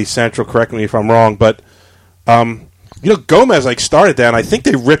was Comedy Central. Correct me if I'm wrong, but Gomez started that, and I think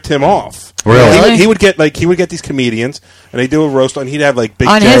they ripped him off. Really? He would get these comedians, and they do a roast on. He'd have like Big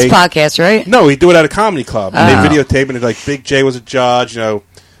On J. his podcast, right? No, he'd do it at a comedy club. And Oh. they videotape, and like Big J was a judge. Dan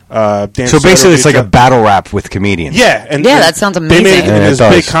So Soder basically, would it's be like a judge. battle rap with comedians. Yeah, and that sounds They made amazing. it Yeah, in it this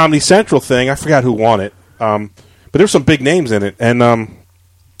does. big Comedy Central thing. I forgot who won it, but there were some big names in it, and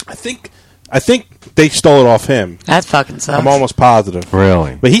I think I think they stole it off him. That fucking sucks. I'm almost positive.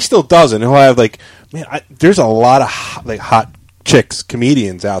 Really? But he still doesn't. He'll have like, man, there's a lot of hot chicks,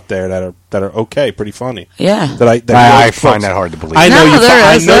 comedians out there that are okay, pretty funny. Yeah. I find that hard to believe. I know No, you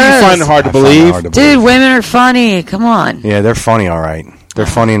there is. find it hard to believe. Dude, women are funny. Come on. Yeah, they're funny, all right. They're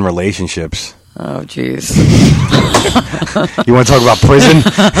funny in relationships. Oh, jeez. You want to talk about prison?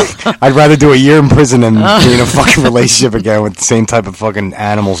 I'd rather do a year in prison than be in a fucking relationship again with the same type of fucking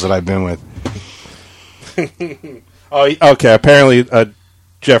animals that I've been with. Oh, okay. Apparently,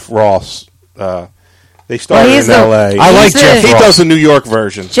 Jeff Ross. They started in L.A. I like Jeff He Ross. does the New York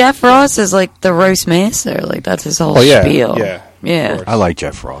version. Jeff Ross is like the roast master. Like, that's his whole yeah, spiel. yeah. I like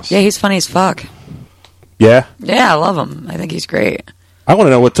Jeff Ross. Yeah, he's funny as fuck. Yeah? Yeah, I love him. I think he's great. I want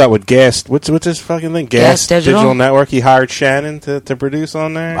to know what's up with Gas. What's his fucking thing? Gas Digital Network. He hired Shannon to produce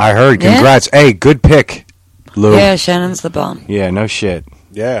on there. I heard. Congrats. Yeah. Hey, good pick, Lou. Yeah, Shannon's the bomb. Yeah, no shit.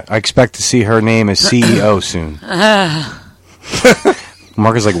 Yeah. I expect to see her name as CEO soon.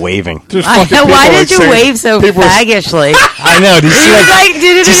 Marcus like waving. I know. Why did you wave so faggishly? I know. Did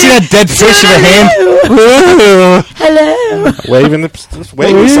you see that dead fish in her hand? Hello. Waving to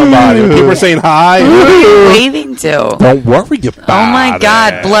somebody. People are saying hi. Who are you waving to? Don't worry about it. Oh my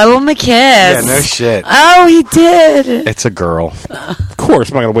God. Blow him a kiss. Yeah, no shit. Oh, he did. It's a girl. Of course,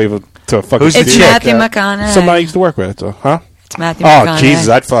 I'm not going to wave to a fucking Who's the It's chick? Matthew McConaughey. Somebody I used to work with. So, huh? It's Matthew Oh, McConaughey. Jesus.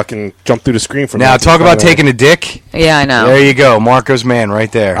 I'd fucking jump through the screen for Now, talk about taking a dick. Yeah, I know. There you go. Marco's man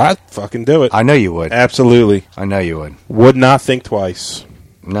right there. I'd fucking do it. I know you would. Absolutely. I know you would. Would not think twice.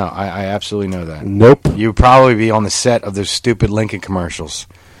 No, I absolutely know that. Nope. You'd probably be on the set of those stupid Lincoln commercials.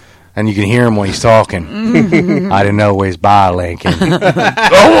 And you can hear him when he's talking. I didn't know where's by Lincoln.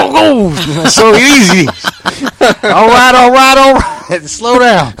 oh, so easy. All right. Slow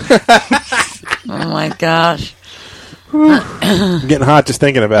down. Oh, my gosh. I'm getting hot just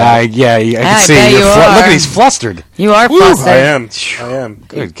thinking about it. Yeah, I can I see. bet you are. Look at he's flustered. You are flustered. I am.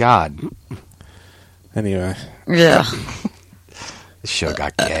 Good God. Anyway. Yeah. This show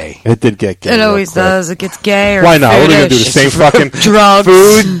got gay. It did get gay. It always does. It gets gay or Why not? What are we going to do? The foodish. same fucking Drugs.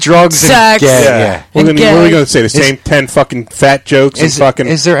 Food, drugs, Sex. and gay. Yeah. What are we going to say? The same 10 fucking fat jokes and fucking...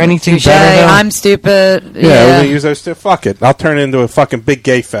 Is there anything Touche, better, though? I'm stupid. Yeah, we're going to use those to... Fuck it. I'll turn it into a fucking big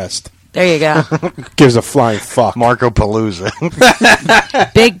gay fest. There you go. Gives a flying fuck. Marco Palooza.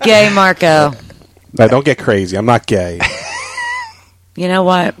 Big gay Marco. No, don't get crazy. I'm not gay. You know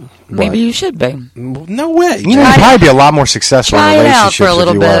what? Maybe you should be. No way. You know, you'd probably be a lot more successful Try in it out relationships for a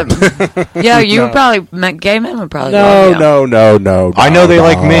little if you bit. Yeah, you would probably... Gay men would probably No, love you. no. I know they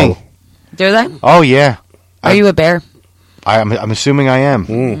like me. Do they? Oh, yeah. Are you a bear? I'm assuming I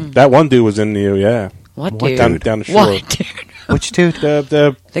am. That one dude was in you, yeah. What dude? Down the shore. What dude? Which dude?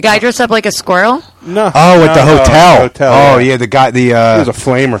 The guy dressed up like a squirrel? No. Oh, at the hotel. Oh, yeah. yeah, the guy, He was a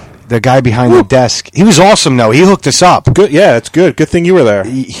flamer. the guy behind the desk. He was awesome, though. He hooked us up. Good. Yeah, it's good. Good thing you were there.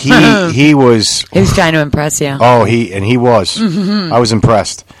 He was. He was trying to impress you. Oh, he was. I was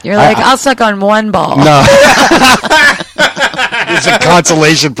impressed. You're like, I'll suck on one ball. No. It's a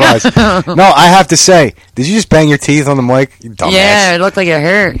consolation prize. No, I have to say, did you just bang your teeth on the mic? You dumbass. Yeah, it looked like it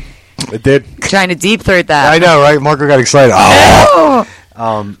hurt. It did. Trying to deep throat that. I know, right? Marco got excited. Oh.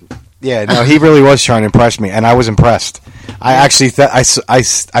 Yeah, no, he really was trying to impress me, and I was impressed. I actually thought You're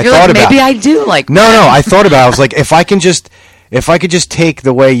thought like, about maybe I do like No, I thought about it. I was like, if I could just take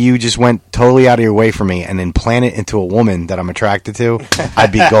the way you just went totally out of your way for me and then plant it into a woman that I'm attracted to,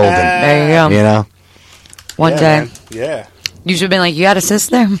 I'd be golden. There you go. You know? One day. Man. Yeah. You should have been like, you got a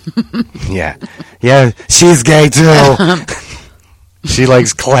sister? Yeah. Yeah, she's gay too. She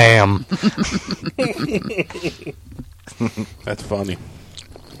likes clam. That's funny.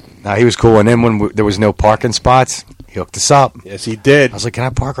 No, he was cool. And then when there was no parking spots, he hooked us up. Yes, he did. I was like, "Can I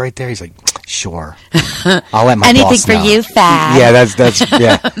park right there?" He's like, "Sure." I'll let my Anything boss for know. you, fab. Yeah, that's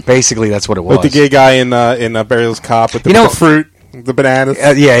yeah. Basically, that's what it was. With the gay guy in Beverly Hills Cop with the fruit, the bananas.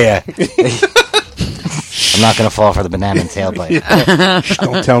 Yeah. I'm not gonna fall for the banana and tailbite.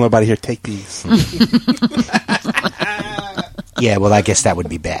 Don't tell nobody here. Take these. Yeah, well, I guess that would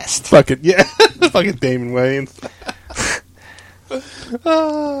be best. Fucking Damon Wayans.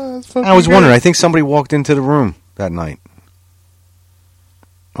 I was wondering. I think somebody walked into the room that night.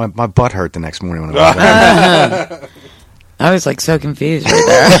 My butt hurt the next morning when I woke up. I was like so confused right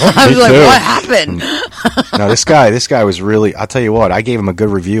there. I was like, too. what happened? No, this guy was really. I'll tell you what. I gave him a good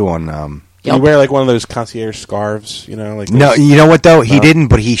review on. You wear like one of those concierge scarves, you know? Like No, those? you know what though? He didn't,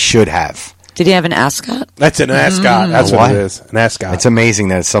 but he should have. Did he have an ascot? That's an ascot. That's what it is. An ascot. It's amazing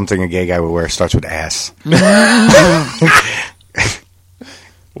that it's something a gay guy would wear starts with ass.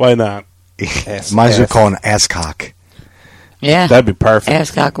 Why not? Might as well call an asscock. Yeah. That'd be perfect.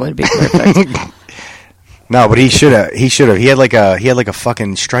 Asscock would be perfect. No, but he should have. He had like a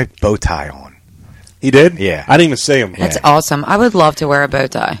fucking striped bow tie on. He did? Yeah. I didn't even see him. That's awesome. I would love to wear a bow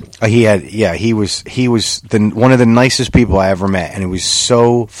tie. He was one of the nicest people I ever met, and he was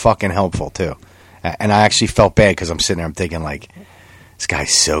so fucking helpful too. And I actually felt bad because I'm sitting there, I'm thinking like, this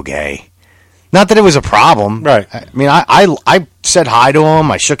guy's so gay. Not that it was a problem, right? I mean, I said hi to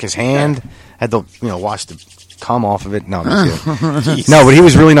him. I shook his hand. Had to wash the cum off of it. No, I'm just kidding. No, but he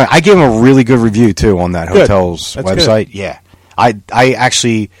was really nice. I gave him a really good review too on that hotel's website. Good. Yeah,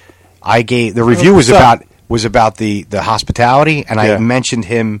 I gave the review was about the hospitality, and I mentioned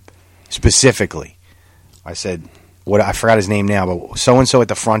him specifically. I said, I forgot his name now, but so and so at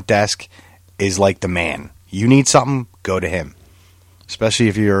the front desk is like the man. You need something, go to him. Especially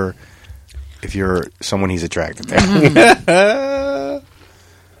if you're someone he's attracted to.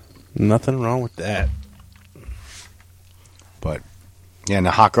 Nothing wrong with that. But yeah, and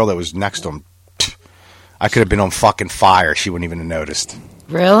the hot girl that was next to him, I could have been on fucking fire. She wouldn't even have noticed.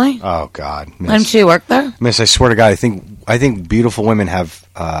 Really? Oh God, Miss. Didn't she work there? Miss, I swear to God, I think beautiful women have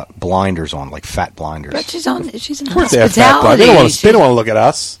blinders on, like fat blinders. But she's in They hospitality. don't want to look at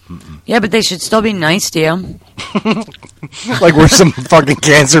us. Yeah, but they should still be nice to you. Like we're some fucking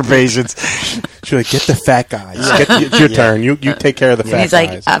cancer patients. She's like, get the fat guys. It's your turn. You take care of the fat He's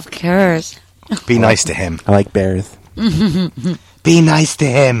guys. like, of course. Be nice to him. I like bears. Be nice to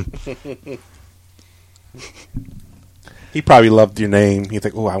him. He probably loved your name. He's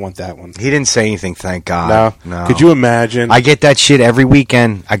like, oh, I want that one. He didn't say anything, thank God. No. Could you imagine? I get that shit every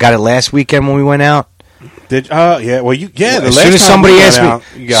weekend. I got it last weekend when we went out. Did yeah? Well, As soon as somebody asked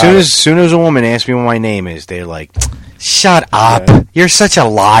me, as soon as a woman asked me what my name is, they're like, "Shut up! Yeah. You're such a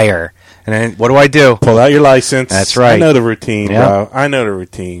liar." And then what do? Pull out your license. That's right. I know the routine, bro. I know the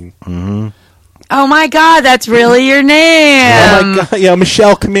routine. Mm-hmm. Oh my God, that's really your name. Oh my God, yeah,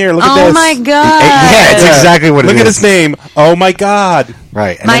 Michelle, come here. Look at this. Oh my God. Yeah, it's exactly what it is. Look at his name. Oh my God.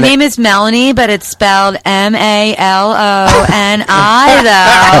 Right. And my name is Melanie, but it's spelled Maloni, though.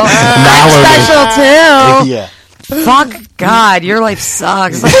 I'm special too. Yeah. Fuck God, your life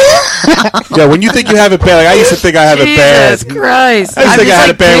sucks. Yeah, when you think you have it bad, like I used to think I have it bad. Jesus Christ. I used to think I had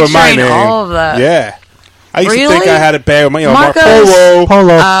it bad with my name. All of that. Yeah. I used Really? to think I had it bad with my Marcos.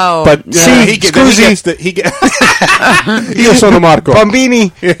 Polo. Oh. But Si, he Io sono Marco.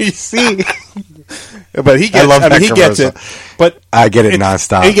 Bambini. See. But he gets. He gets it. But I get it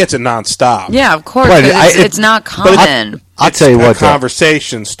nonstop. He gets it nonstop. Yeah, of course. But It's not common. I'll tell you what, though.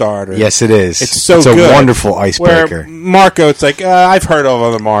 Conversation starter. Yes, it is. It's so it's good. a wonderful icebreaker. Where Marco, it's like I've heard of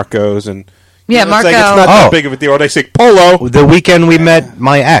other Marcos, and yeah, Marco. It's not that big of a deal. They say Polo. The weekend we met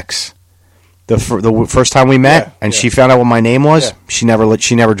my ex, the first time we met, and she found out what my name was. Yeah.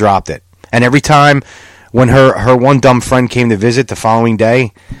 She never dropped it. And every time when her one dumb friend came to visit the following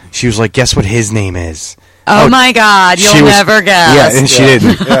day, she was like, "Guess what his name is?" Oh my God, you'll never guess. Yeah, and she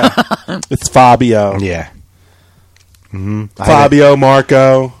didn't. Yeah. It's Fabio. Yeah. Mm-hmm. Fabio,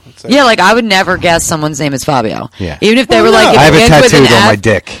 Marco. Yeah, like I would never guess someone's name is Fabio. Yeah. Even if they were like, I have it tattooed on my F,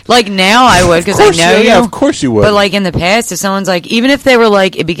 dick. Like now I would because I know you. Yeah, of course you would. But like in the past, if someone's like, even if they were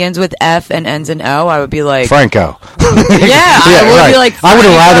like, it begins with F and ends in O, I would be like, Franco. I would be like, I would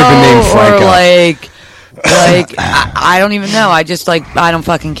have rather been named Franco. Or like I don't even know. I just like I don't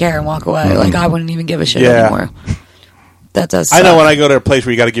fucking care and walk away. Like I wouldn't even give a shit anymore. That does suck. I know when I go to a place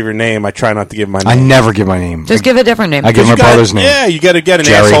where you got to give your name, I try not to give my name. I never give my name. Just give a different name. I give my brother's name. Yeah, you got to get an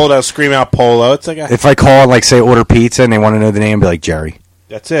Jerry. asshole that'll scream out Polo. It's like if I call and like say order pizza and they want to know the name, I'll be like Jerry.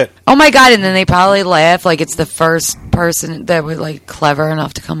 That's it. Oh my God! And then they probably laugh like it's the first person that was like clever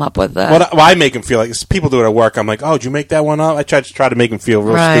enough to come up with that. Well, I make them feel like people do it at work. I'm like, oh, did you make that one up? I try to make them feel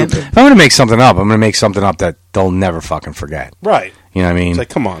real stupid. If I'm going to make something up, I'm going to make something up that they'll never fucking forget. Right. You know what I mean? It's like,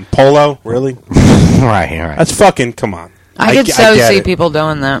 come on, Polo, really? Right. That's fucking. Come on. I could see people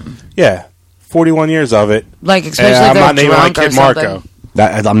doing that. Yeah, 41 years of it. Like especially if I'm they're not naming my drunk or kid something.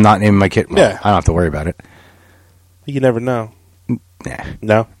 Marco. I'm not naming my kid. Well, Yeah. I don't have to worry about it. You never know. Nah.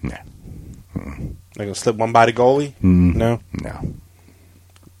 No. Nah. Like gonna slip one by the goalie? No. No.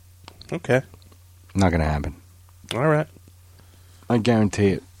 Okay. Not going to happen. All right. I guarantee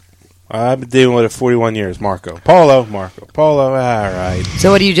it. I've been dealing with it 41 years. Marco Polo. All right.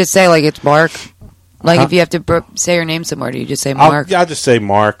 So what do you just say? Like it's Mark? Like if you have to say your name somewhere, do you just say Mark? I'll just say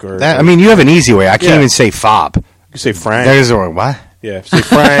Mark. Or I mean, you have an easy way. I can't even say Fob. You say Frank. There's what? Yeah, say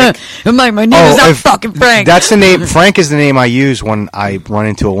Frank. I'm like, my name is not fucking Frank. That's the name. Frank is the name I use when I run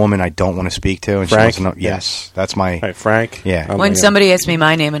into a woman I don't want to speak to. And Frank? She doesn't know. Yes, that's my... Right, Frank? Yeah. when somebody asks me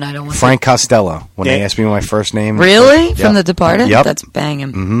my name and I don't want Frank Costello. When they ask me my first name. Really? Yep. From The Departed? Yep. That's banging.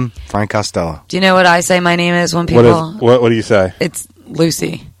 Mm-hmm. Frank Costello. Do you know what I say my name is when people... What do you say? It's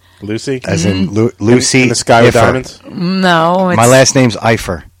Lucy. Lucy? As in Lucy In the Sky with Ifer. Diamonds? No, it's... My last name's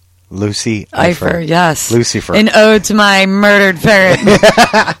Ifer. Lucy Ifer, yes. Lucifer. An ode to my murdered ferret.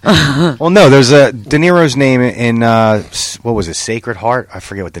 Well, no, there's a De Niro's name in, what was it, Sacred Heart? I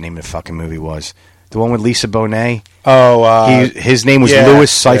forget what the name of the fucking movie was. The one with Lisa Bonet. Oh, his name was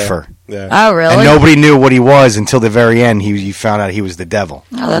Louis Cypher. Yeah. Oh, really? And nobody knew what he was until the very end. You found out he was the devil.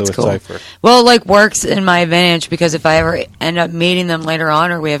 Oh, that's Louis cool. Cypher. Well, it like works in my advantage because if I ever end up meeting them later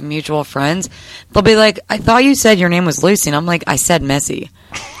on or we have mutual friends, they'll be like, I thought you said your name was Lucy. And I'm like, I said Missy.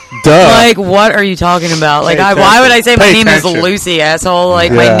 Duh. Like, what are you talking about? Like, why would I say my name is Lucy, asshole?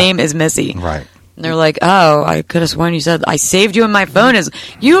 Like, my name is Missy. Right. And they're like, oh, I could have sworn you said, I saved you in my phone.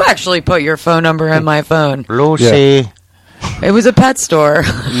 You actually put your phone number in my phone. Lucy. It was a pet store.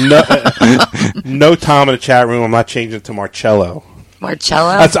 No Tom in the chat room. I'm not changing it to Marcello. Marcello?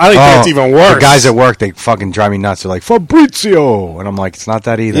 I think that's even worse. The guys at work, they fucking drive me nuts. They're like, Fabrizio. And I'm like, it's not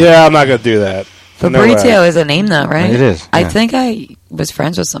that either. Yeah, I'm not going to do that. Fabrizio is a name, though, right? It is. I yeah. think I was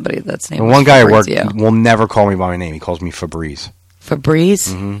friends with somebody that's named And one guy Fabrizio. at work will never call me by my name. He calls me Febreze.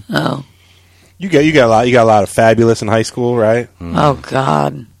 Febreze? Mm-hmm. Oh. You got a lot of fabulous in high school, right? Oh,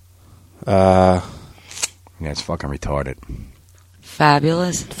 God. Yeah, it's fucking retarded.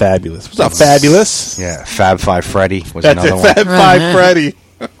 Fabulous? Fabulous. What's up, Fabulous? Yeah, Fab Five Freddy was That's another it, one. Fab Five Freddy.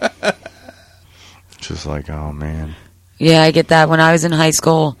 Just like, oh, man. Yeah, I get that. When I was in high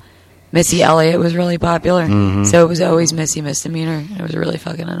school, Missy Elliott was really popular. Mm-hmm. So it was always Missy Misdemeanor. It was really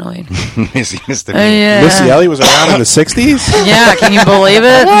fucking annoying. Missy Mr. Yeah. Missy Elliott was around in the 60s? Yeah, can you believe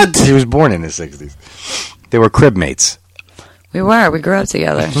it? What? He was born in the 60s. They were crib mates. We were. We grew up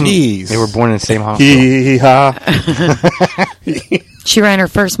together. Jeez. They were born in the same hospital. Hee-ha. She ran her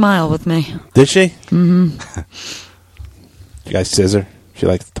first mile with me. Did she? Mm-hmm. You guys scissor? She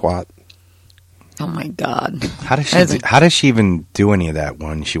likes the twat. Oh, my God. How does she even do any of that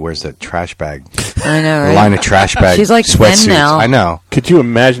when she wears that trash bag? I know, The right? line of trash bag She's like sweatsuits. 10 now. I know. Could you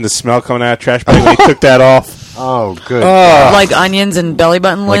imagine the smell coming out of trash bag when you took that off? Oh, good. Like onions and belly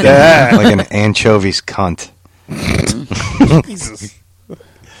button like, lint. like an anchovies cunt. Jesus.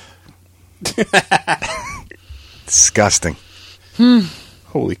 Disgusting.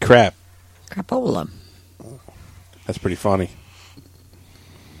 Holy crap. Crapola. That's pretty funny.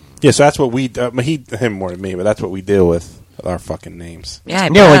 Yeah, so that's what him more than me, but that's what we deal with our fucking names. Yeah,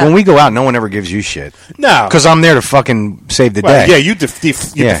 Yeah, like when we go out, no one ever gives you shit. No. Because I'm there to fucking save the day. Yeah, you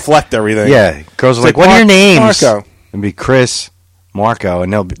deflect everything. Yeah, girls are It's like, "What are your names?" Marco. It'd be Chris, Marco,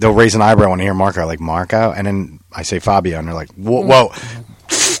 and they'll raise an eyebrow when I hear Marco, like Marco, and then I say Fabio, and they're like, "Whoa,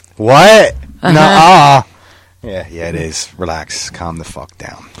 what? Nuh-uh." Yeah, it is. Relax, calm the fuck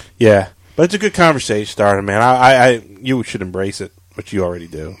down. Yeah, but it's a good conversation starter, man. You should embrace it, which you already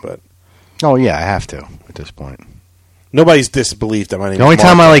do. But Oh yeah, I have to at this point. nobody's disbelieved that my name. The only is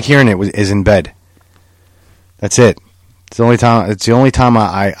time Marco. I like hearing it is in bed. That's it. It's the only time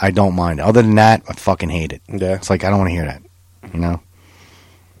I don't mind. Other than that, I fucking hate it. Yeah. It's like I don't want to hear that. You know.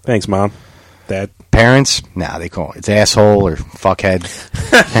 Thanks, Mom, Dad. Parents, nah, they call it. It's asshole or fuckhead.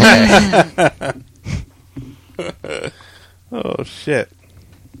 Oh shit.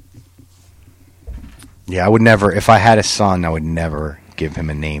 Yeah, I would never. If I had a son, I would never give him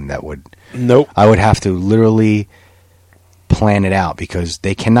a name that would. Nope. I would have to literally plan it out because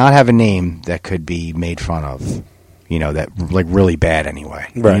they cannot have a name that could be made fun of. You know, that like really bad anyway.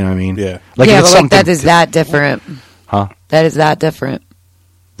 Right. You know what I mean? Yeah. Like yeah, if it's but like something that is that different. Huh? That is that different.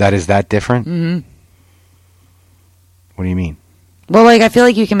 That is that different? Mm-hmm. What do you mean? Well, like I feel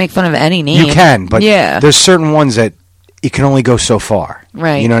like you can make fun of any name. You can, but yeah. there's certain ones that you can only go so far.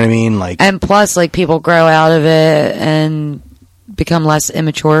 Right. You know what I mean? Like, And plus, like people grow out of it and become less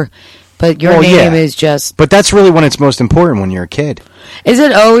immature. But your Well, name yeah. is just. but that's really when it's most important when you're a kid. Is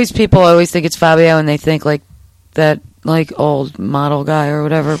it always people always think it's Fabio and they think like that like old model guy or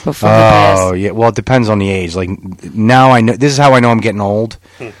whatever before the Oh pass? yeah, well it depends on the age. Like now I know this is how I know I'm getting old.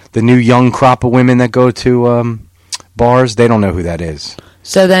 The new young crop of women that go to bars, they don't know who that is.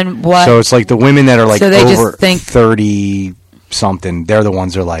 So then what? So it's like the women that are like So they just over think- 30 something. They're the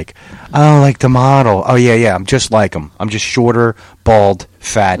ones that are like, oh, like the model. Oh yeah, I'm just like them. I'm just shorter, bald,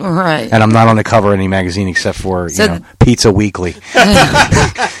 fat, Right. and I'm not on the cover of any magazine except for So Pizza Weekly. So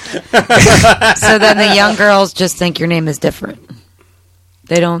then the young girls just think your name is different.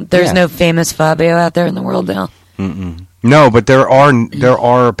 They don't. There's Yeah. no famous Fabio out there in the world now. Mm-mm. No, but there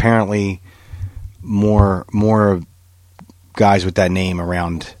are apparently more guys with that name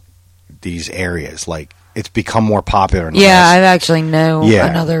around these areas. Like, it's become more popular. In the Yeah, last- I actually know Yeah.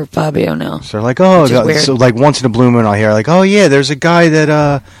 another Fabio now. So they're like, oh, Which is weird. so like once in a blue moon, I'll hear like, oh yeah, there's a guy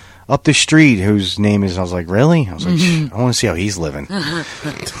that up the street whose name is. I was like, really? I was like, I want to see how he's living.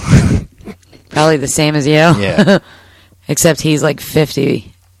 Probably the same as you. Yeah. Except he's like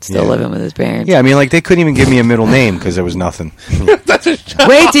 50, still Yeah. living with his parents. Yeah, I mean, like they couldn't even give me a middle name because there was nothing.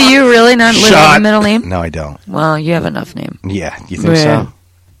 Wait, do you really not live with a middle name? No, I don't. Well, you have enough name. Yeah, you think Yeah.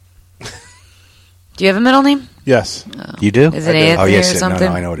 so? Do you have a middle name? Yes. You do? Is it I do. Anthony Oh yes, or no, something?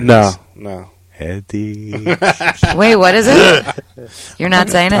 no, I know what it is. No. Eddie. Wait, what is it? You're not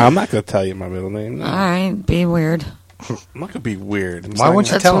saying it? I'm not going to tell you my middle name. No. All right, be weird. I'm not going to be weird. Why wouldn't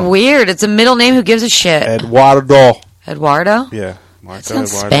you That's tell him? weird. It's a middle name. Who gives a shit? Eduardo. Eduardo? Yeah. Marco That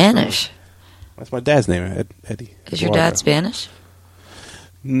sounds Eduardo. Spanish. That's my dad's name, Eddie. Is your Eduardo. dad Spanish?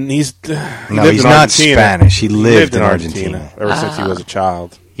 He's No, he's not Spanish. He lived in Argentina. ever since he was a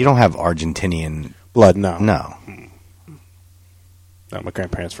child. You don't have Argentinian. Blood, no. No, No, my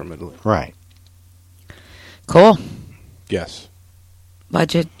grandparents from Italy. right? Cool. Yes.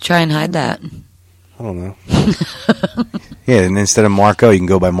 Why'd you try and hide that? I don't know. Yeah, and instead of Marco, you can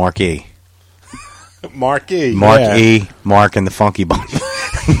go by Mark E. Mark E. Mark yeah. E. Mark and the Funky Bunch.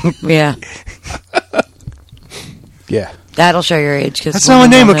 Yeah. Yeah. That'll show your age. That's not my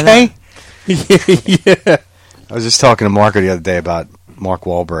name, okay? Yeah. I was just talking to Marco the other day about Mark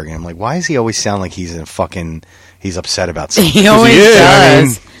Wahlberg, and I'm like, why does he always sound like he's upset about something? He always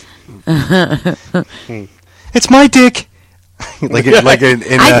does. It's my dick.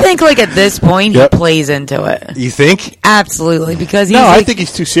 I think like at this point Yep. he plays into it. You think? Absolutely, because he's No, I like, think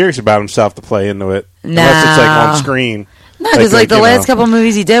he's too serious about himself to play into it. Unless it's like on screen. no, because like the you last know. couple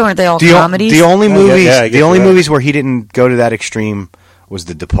movies he did weren't they all The comedies? only Yeah, movies, yeah, I the get only that. movies where he didn't go to that extreme was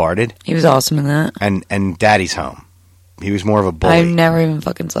The Departed He was awesome in that. and Daddy's Home. He was more of a bully. I never even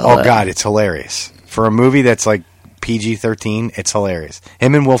fucking saw Oh that. God, it's hilarious for a movie that's like PG-13. It's hilarious.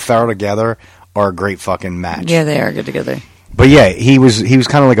 Him and Will Ferrell together are a great fucking match. Yeah, they are good together. But yeah, he was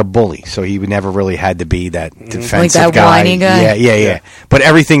kind of like a bully, so he never really had to be that defensive Like that guy. whiny guy? Yeah. But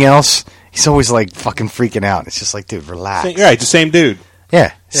everything else, he's always like fucking freaking out. It's just like, dude, relax. Right, the same dude.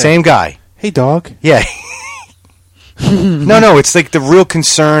 Yeah, same guy. Hey, dog. Yeah. No, it's like the real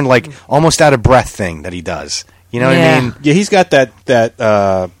concern, like almost out of breath thing that he does. You know what Yeah. I mean? Yeah, he's got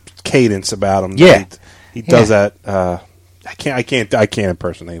that cadence about him. Yeah. He does that. I can't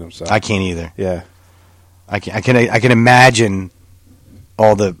impersonate him. So I can't either. Yeah. I can imagine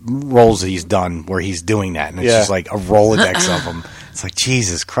all the roles that he's done where he's doing that, and it's Yeah. just like a Rolodex of them. It's like,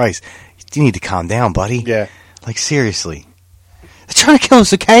 Jesus Christ, you need to calm down, buddy. Yeah. Like, seriously, they're trying to kill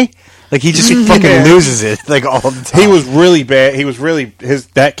us, okay? Like, he just fucking Yeah. loses it like all the time. He was really bad. He was really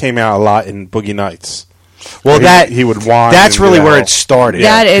that came out a lot in Boogie Nights. well. He would whine. That's and really do where that it started.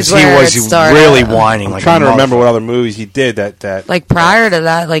 That is 'Cause where he it was started. really whining. I'm like trying a to remember motherfucker. what other movies he did. That Like prior to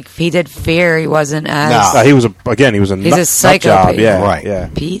that, like if he did Fear, he wasn't as No. he was a He's a nut psycho job. Pete. Yeah, Right. Yeah.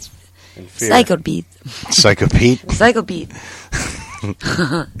 Pete. And Fear. Psycho Pete. Psycho Pete. Psycho Pete.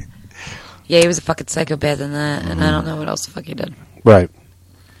 Yeah, he was a fucking psychopath in that, and I don't know what else the fuck he did. Right.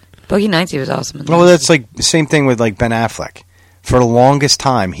 Boogie Nights, he was awesome in that. Well, that's like the same thing with like Ben Affleck. For the longest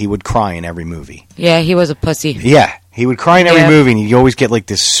time, he would cry in every movie. Yeah, he was a pussy. Yeah, he would cry in every Yeah. movie, and you always get like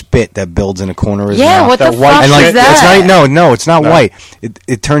this spit that builds in a corner of his Yeah, mouth. what the That white fuck and is like that? it's not no, it's not No. white.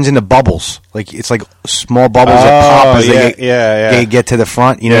 It turns into bubbles. Like it's like small bubbles that pop as they get to the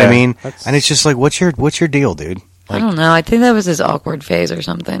front. You know what I Yeah. mean? That's- And it's just like, what's your deal, dude? I don't know. I think that was his awkward phase or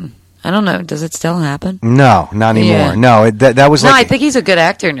something. I don't know. Does it still happen? No, not anymore. Yeah. No, that was No, like I think he's a good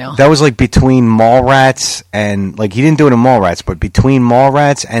actor now. that was like between Mallrats and like he didn't do it in Mallrats, but between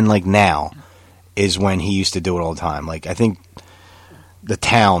Mallrats and like now is when he used to do it all the time. Like I think The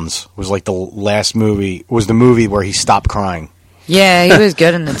Towns was like the last movie was the movie where he stopped crying. Yeah, he was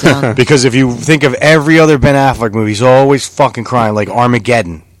good in the town. Because if you think of every other Ben Affleck movie, he's always fucking crying, like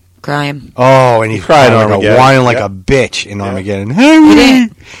Armageddon. Crime. Oh, and he cried cried like Armageddon. whining like Yep. a bitch in Armageddon.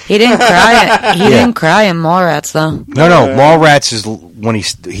 He didn't cry. He didn't cry in Mallrats though. No, Mallrats is when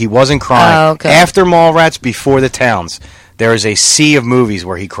he wasn't crying. Oh, okay. After Mallrats, before The Towns, there is a sea of movies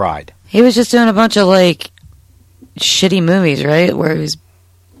where he cried. He was just doing a bunch of like shitty movies, right? Where he was.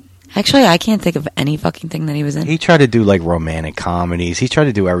 Actually, I can't think of any fucking thing that he was in. He tried to do like romantic comedies. He tried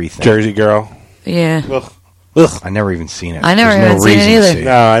to do everything. Jersey Girl. Yeah. I never even seen it. I never There's no even seen it reason to either. see it.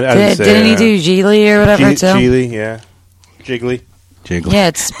 No, I didn't say Didn't he that. do Geely or whatever too? Geely, yeah. Jiggly. Jiggly. Yeah,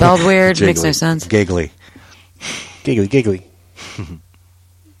 it's spelled weird. Makes no Jiggly. sense. Giggly. Giggly.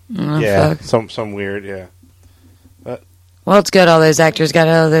 Oh, Yeah, fuck. some weird, yeah. Well, it's good. All those actors got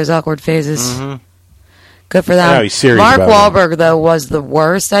out of those awkward phases. Good for them. I know, he's serious Mark about Wahlberg, though, was the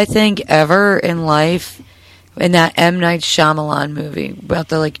worst, I think, ever in life in that M. Night Shyamalan movie about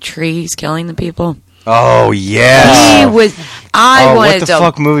the trees killing the people. Oh yeah. He was. I wanted what the to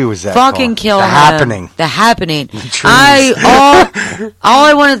fuck movie was that? fucking called? kill The him. Happening. The Happening. trees. All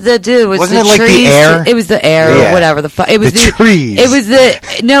I wanted to do was Wasn't the it like trees. the air? It was the air, Yeah. or whatever the fuck. It was The trees. It was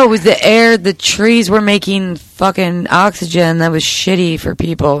it was the air. The trees were making fucking oxygen that was shitty for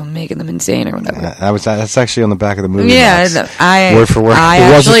people, making them insane or whatever. That's actually on the back of the movie. Yeah, Max. I Word for word. I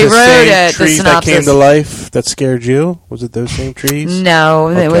It wasn't actually the wrote same it. The trees that came synopsis. to life that scared you? Was it those same trees? No,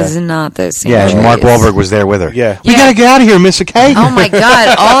 it Okay. was not those same Yeah, and Mark trees. Wahlberg was there with her. Yeah. We gotta get out of here, Mr. K. Oh my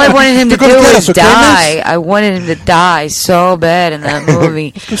god! All I wanted him to They're gonna do get was us, okay, die. miss? I wanted him to die so bad in that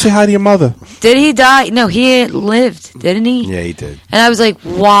movie. Go say hi to your mother. Did he die? No, he lived, didn't he? Yeah, he did. And I was like,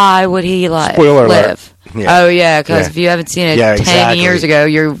 why would he Spoiler alert. live? Yeah. Oh yeah, because Yeah. if you haven't seen it Yeah, 10 exactly. years ago,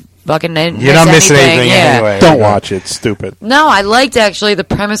 you're fucking You're not missing anything Yeah. anyway. Don't watch it. It's stupid. No, I liked actually the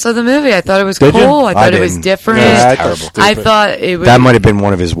premise of the movie. I thought it was Did you? cool. I thought I it was didn't. different. Yeah, Nah, terrible. that's I stupid. thought it was. That might have been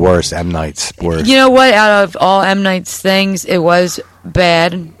one of his worst. M. Night's worst. You know what? Out of all M. Night's things, it was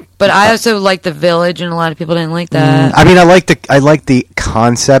bad. But I also liked The Village, and a lot of people didn't like that. I mean, I like the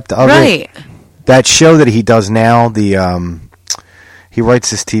concept of Right. it. That show that he does now, he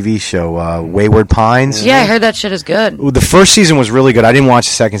writes this TV show, Wayward Pines. Yeah, I heard that shit is good. The first season was really good. I didn't watch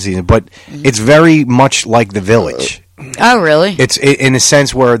the second season, but it's very much like The Village. Oh, really? It's in a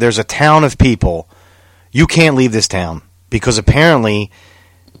sense where there's a town of people. You can't leave this town because apparently,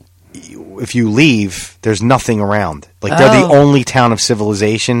 if you leave, there's nothing around. Like they're the only town of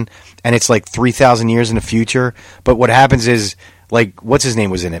civilization, and it's like 3,000 years in the future. But what happens is, like, what's his name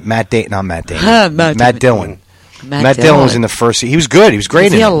was in it? Not Matt Damon. Matt Dillon. Matt Dillon was in the first. He was good. He was great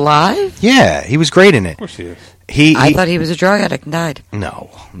Is in he it. alive? Yeah, he was great in it. Of course he is. I thought he was a drug addict and died.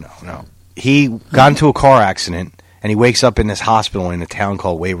 No. He got into a car accident, and he wakes up in this hospital in a town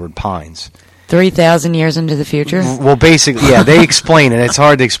called Wayward Pines. 3,000 years into the future? Well, basically, yeah, they explain it. It's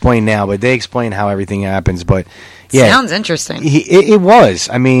hard to explain now, but they explain how everything happens. But yeah, Sounds interesting. it was.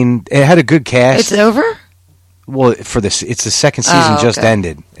 I mean, it had a good cast. It's over? Well, it's the second season just okay.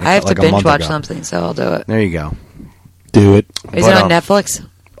 ended. I have like to a binge month watch ago. something, so I'll do it. There you go. Do it. Is But, it on Netflix?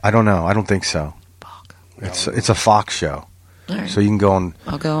 I don't know. I don't think so. It's a Fox show, All right. so you can go on.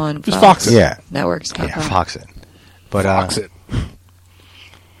 I'll go on Just Fox it. Yeah, Networks. yeah, Fox it. But Fox it.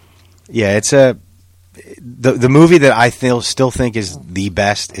 yeah, it's the movie that I still think is the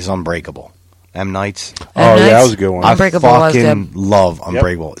best is Unbreakable. M. Night's. Oh, yeah, that Nice. was a good one. Unbreakable I was fucking good. love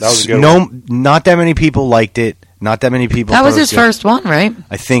Unbreakable. that was a good Not that many people liked it. Not that many people. That was thought it his good. first one, right?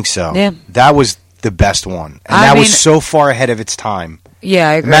 I think so. Yeah. That was the best one, and I that mean- was so far ahead of its time. Yeah,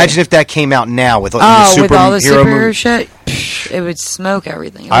 I agree. Imagine if that came out now with with all the superhero movie. shit, psh, it would smoke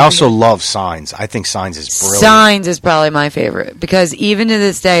everything. I also love Signs. I think Signs is brilliant. Signs is probably my favorite because even to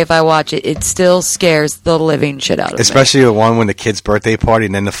this day, if I watch it, it still scares the living shit out of me. Especially the one when the kid's birthday party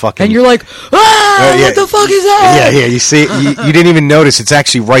and then the fucking... And you're like, yeah. what the fuck is that? Yeah, you see, you didn't even notice. It's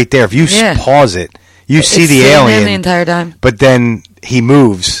actually right there. If you Yeah. pause it, you see It's the sitting there alien, the entire time. but then he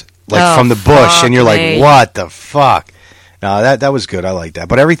moves Oh, from the bush, fuck and you're me. like, what the fuck? No, that was good. I like that.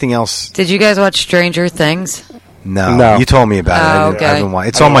 But everything else, Did you guys watch Stranger Things? no. You told me about it. Oh, I okay. haven't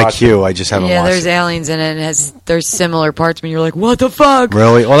it's I on my watched queue. I just haven't Yeah, watched there's it. aliens in it. And there's similar parts, but you're like, what the fuck?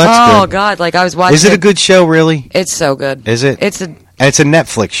 Really? Well, that's Oh good. god, like I was watching. Is it a good show, really? It's so good. Is it? It's a. And it's a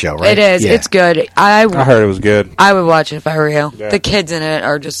Netflix show, right? It is. Yeah. It's good. I heard it was good. I would watch it if I were you. Yeah. The kids in it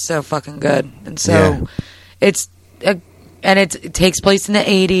are just so fucking good, and so Yeah. it takes place in the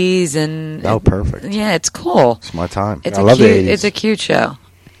 80s, and Oh, perfect. yeah, it's cool. It's my time. It's I a love the cute. 80s. It's a cute show,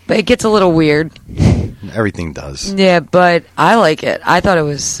 but it gets a little weird. Everything does. Yeah, but I like it. I thought it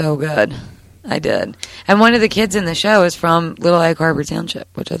was so good. I did. And one of the kids in the show is from Little Egg Harbor Township,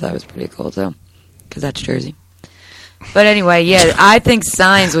 which I thought was pretty cool too, because that's Jersey. But anyway, yeah, I think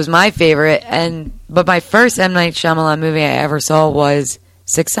Signs was my favorite, but my first M. Night Shyamalan movie I ever saw was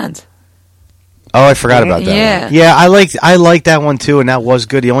Sixth Sense. Oh, I forgot about that. Yeah. one. Yeah. I liked that one too, and that was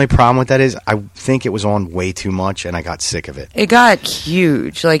good. The only problem with that is I think it was on way too much, and I got sick of it. It got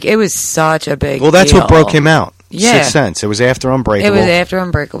huge. Like, it was such a big Well, that's deal. what broke him out. Yeah. Sixth Sense. It was after It Unbreakable, was after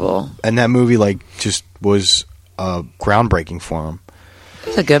Unbreakable. and that movie just was groundbreaking for him. It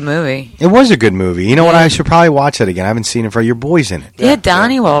was a good movie. It was a good movie. You know what? I should probably watch that again. I haven't seen it for your boys in it. Yeah,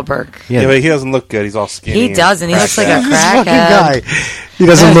 Donnie Wahlberg. Yeah, but he doesn't look good. He's all skinny. He and doesn't. He looks like a This fucking crackhead. guy. He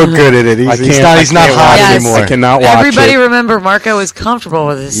doesn't look good at it. He's not hot Yes. anymore. I cannot watch Everybody it. remember Marco was comfortable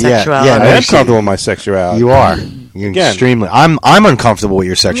with his Yeah, sexuality. yeah, I no, am you see- comfortable with my sexuality. You are. You're extremely. I'm uncomfortable with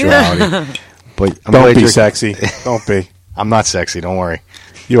your sexuality. But I'm Don't glad be you're- sexy. Don't be. I'm not sexy. Don't worry.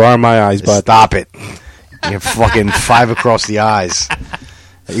 You are in my eyes, bud. Stop it. You're fucking 5 across the eyes.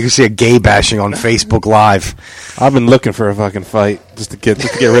 You can see a gay bashing on Facebook Live. I've been looking for a fucking fight just to get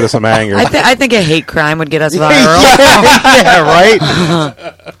rid of some anger. I think a hate crime would get us viral. Yeah,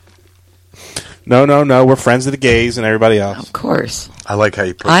 right? No. We're friends of the gays and everybody else. Of course. I like how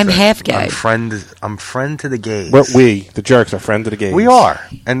you put I'm that. half gay. I'm friend to the gays. The jerks, are friends of the gays. We are.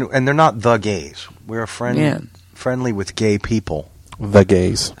 And they're not the gays. We're friendly with gay people. The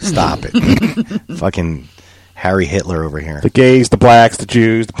gays. Stop it. Fucking Harry Hitler over here. The gays, the blacks, the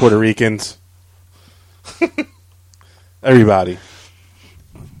Jews, the Puerto Ricans. Everybody.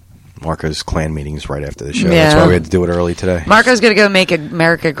 Marco's clan meetings right after the show. Yeah. That's why we had to do it early today. Marco's going to go make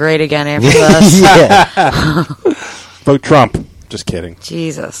America great again after this. Yeah. Vote Trump. Just kidding.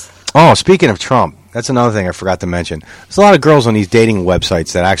 Jesus. Oh, speaking of Trump, that's another thing I forgot to mention. There's a lot of girls on these dating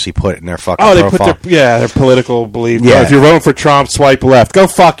websites that actually put it in their fucking profile. Put their political belief. Yeah. If you're voting for Trump, swipe left. Go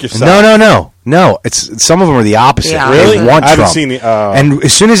fuck yourself. No. It's some of them are the opposite. Yeah. They Really? want I haven't Trump. seen the, and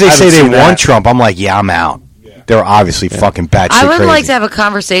as soon as they I say haven't they seen want that. Trump, I'm like, yeah, I'm out. They're obviously fucking batshit I would crazy. like to have a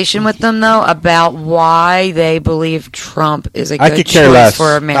conversation with them, though, about why they believe Trump is a I good could care choice less.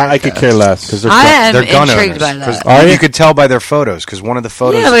 for America. I could care less. Because I am they're gun intrigued owners. by that. 'Cause you could tell by their photos. Because one of the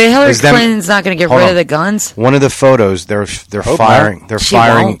photos, Yeah, but Hillary is them- Clinton's not going to get Hold rid on. of the guns. One of the photos, they're Hope firing. not. They're She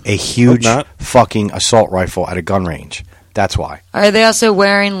firing won't. a huge Hope not. fucking assault rifle at a gun range. That's why. Are they also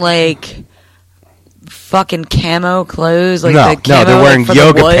wearing, like, fucking camo clothes? Like No, the camo, they're wearing like, for the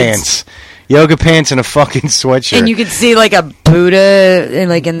yoga woods? pants. Yoga pants and a fucking sweatshirt. And you can see, like, a Buddha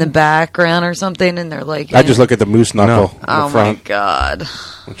in the background or something, and they're like... I just look at the moose knuckle in Oh, the front. my God.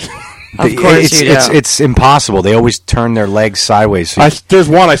 Of course you do. It's impossible. They always turn their legs sideways. So There's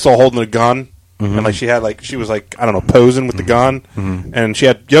one I saw holding a gun, and she was I don't know, posing with the gun, and she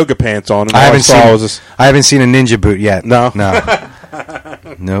had yoga pants on. And I all haven't saw seen. was this, I haven't seen a ninja boot yet. No.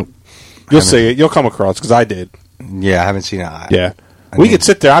 Nope. you'll see it. You'll come across because I did. Yeah, I haven't seen it. Yeah, we could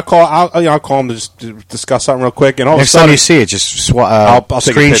sit there. I'll call him to just to discuss something real quick, and all Next of a time sudden, you see it, just I'll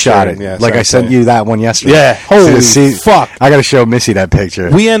take a screenshot picture it. and, yeah, like I send sent it. you that one yesterday. Yeah, holy fuck! I got to show Missy that picture.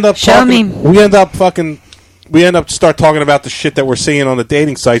 we end up Show talking, me. We end up start talking about the shit that we're seeing on the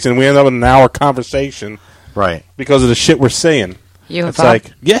dating sites, and we end up in an hour conversation right. because of the shit we're seeing. You and It's Bob?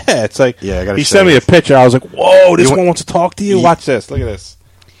 like, it's like, Yeah, I gotta he show sent me you. a picture. I was like, whoa, this You one wants to talk to you. Watch this. Look at this.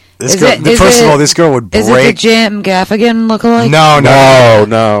 This Is girl, it- is first of it- all, this girl would Is it the break. Jim Gaffigan lookalike? No.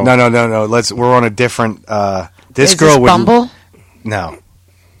 We're on a different. This Is girl this would. Bumble? No.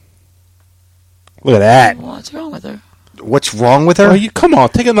 Look at that. What's wrong with her? What's wrong with her, Oh, come on,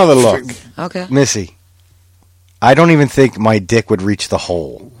 take another look. Okay. Missy? I don't even think my dick would reach the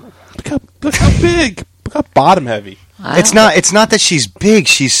hole. Look how big. Look how bottom heavy. It's not that she's big.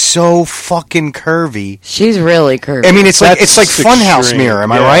 She's so fucking curvy. She's really curvy. I mean, it's like That's Funhouse extreme. mirror.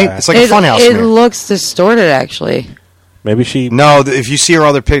 Am I Yeah. right? It's like a Funhouse It mirror. looks distorted, actually. Maybe she. No, if you see her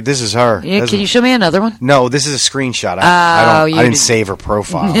other pic, this is her. Yeah, can you show me another one? No, this is a screenshot. Oh, I you didn't did- save her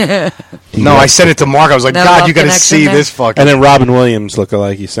profile. No, I sent it to Mark. I was like, No God, love you got to connection see there? this fucking. And then Robin Williams look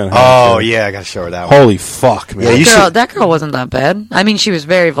alike. You sent her. Oh too. yeah, I got to show her that one. Holy fuck, man. Yeah, you should- That girl wasn't that bad. I mean, she was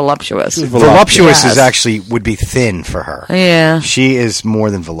very voluptuous. Voluptuous Yes. is actually would be thin for her. Yeah. She is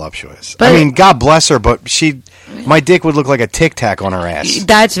more than voluptuous. But- I mean, God bless her, but my dick would look like a Tic Tac on her ass.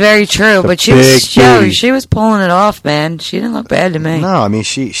 That's very true, but she big was booty. she was pulling it off, man. She didn't look bad to me. No, I mean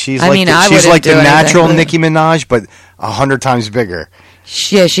she's I like mean, the, I she's wouldn't like do the natural anything, but- Nicki Minaj, but 100 times bigger.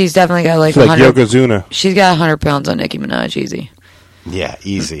 Yeah, she's definitely got like She's like 100. Yokozuna. She's got 100 pounds on Nicki Minaj, easy. Yeah,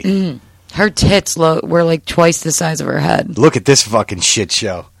 easy. Her tits were like twice the size of her head. Look at this fucking shit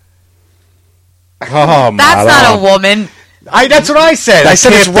show. Oh my That's not a woman. That's what I said. I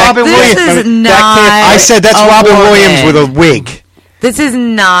said it's Robin This Williams. is not. I said that's a Robin woman. Williams with a wig. This is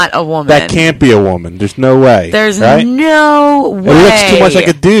not a woman. That can't be a woman. There's no way. There's right? no way. It looks too much like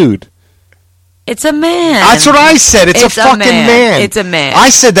a dude. It's a man. That's what I said. It's a fucking man. It's a man. I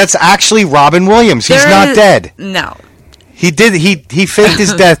said that's actually Robin Williams. He's not dead. No. He did. He faked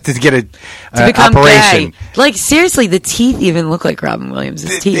his death to get To become operation. gay. Like, seriously, the teeth even look like Robin Williams'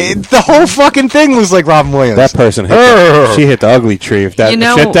 teeth. The whole fucking thing was like Robin Williams. That person she hit the ugly tree. If that You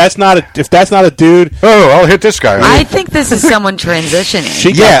know- if that's not a dude, I'll hit this guy. I think this is someone transitioning.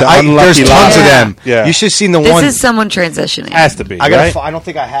 she got the there's unlucky tons of line. them. Yeah. You should have seen the This one. is someone transitioning. Has to be. I gotta. right? I don't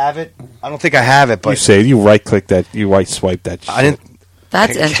think I have it. You But say you right click that. You white swipe that. Shit. I didn't.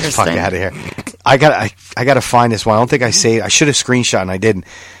 That's Get the interesting. fuck out of here. I gotta find this one. I don't think I saved. I should have screenshot and I didn't.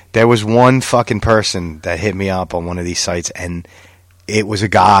 There was one fucking person that hit me up on one of these sites, and it was a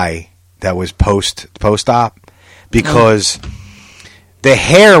guy that was post op because the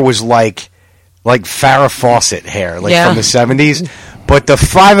hair was like like Farrah Fawcett hair, like Yeah. from the 70s. But the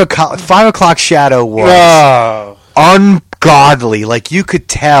 5 o'clock shadow was ungodly. Like you could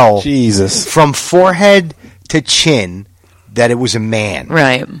tell Jesus. from forehead to chin that it was a man.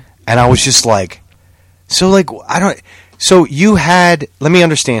 Right. And I was just like, so you had, let me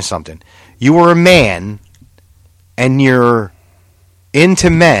understand something. You were a man and you're into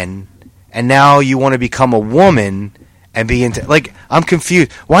men and now you want to become a woman and be into, like, I'm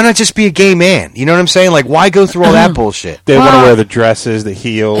confused. Why not just be a gay man? You know what I'm saying? Like, why go through all that bullshit? They want to wear the dresses, the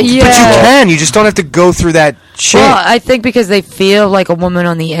heels. Yeah. But you can. You just don't have to go through that shit. Well, I think because they feel like a woman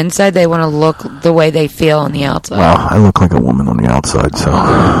on the inside, they want to look the way they feel on the outside. Well, I look like a woman on the outside,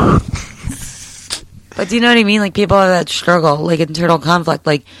 so. But do you know what I mean? Like, people have that struggle, like internal conflict.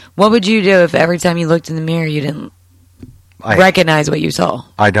 Like, what would you do if every time you looked in the mirror, you didn't recognize what you saw?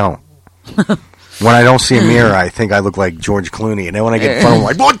 I don't. When I don't see a mirror, I think I look like George Clooney. And then when I get in front, I'm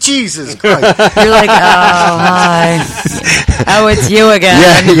like, oh, Jesus Christ. You're like, oh, hi. Oh, it's you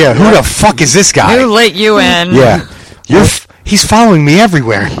again. Yeah. Who the fuck is this guy? Who let you in? Yeah. He's following me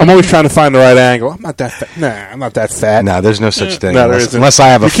everywhere. I'm always trying to find the right angle. I'm not that fat. Nah, I'm not that fat. No, there's no such thing. No, there isn't. Unless I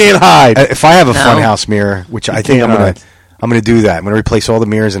have You can't hide. If I have a No. funhouse mirror, which I think can't I'm gonna do that. I'm gonna replace all the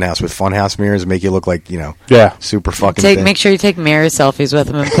mirrors in the house with funhouse mirrors and make you look like, Yeah. super fucking thin. Make sure you take mirror selfies with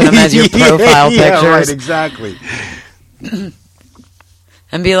them and put them as your profile pictures. Yeah, right, exactly.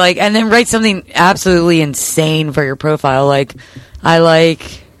 And be like, and then write something absolutely insane for your profile. Like, I like,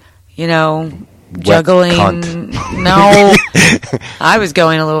 juggling. cunt. No. I was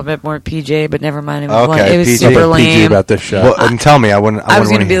going a little bit more PJ, but never mind. It was, Okay, it was PJ. super PG lame. about this show. Well, and tell me, I wouldn't. I was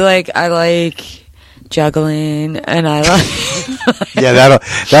going to wanna be hear- like, I like juggling, and I like, yeah,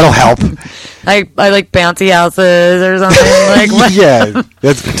 that'll help. I like bouncy houses or something. Like, what? Yeah,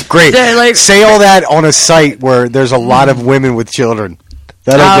 that's great. Yeah, like- say all that on a site where there's a lot of women with children.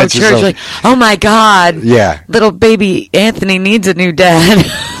 That'll Oh, get you church! some- Like, oh my God! Yeah, Little baby Anthony needs a new dad.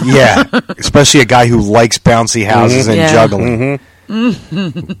 yeah. Especially a guy who likes bouncy houses and Yeah. juggling.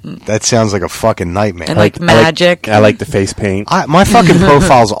 That sounds like a fucking nightmare. And like magic. I like the face paint. My fucking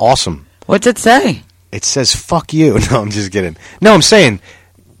profile's awesome. What's it say? It says "fuck you." No, I'm just kidding. No, I'm saying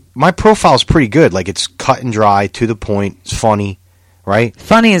my profile's pretty good. Like it's cut and dry, to the point. It's funny, right?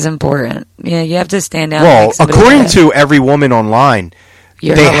 Funny is important. Yeah, you have to stand out. and Well, make somebody according laugh. to every woman online,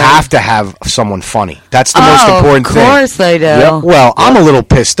 You're they hilarious. have to have someone funny. That's the most important thing. Of course they do. Yep. Well, I'm a little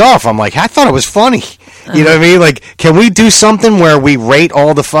pissed off. I'm like, I thought it was funny. You know what I mean? Like, can we do something where we rate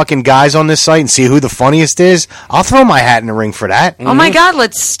all the fucking guys on this site and see who the funniest is? I'll throw my hat in the ring for that. Oh my God,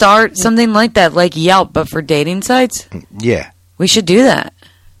 let's start something like that, like Yelp, but for dating sites. Yeah. We should do that.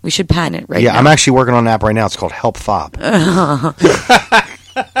 We should patent it right Yeah, now. I'm actually working on an app right now. It's called Help Fob.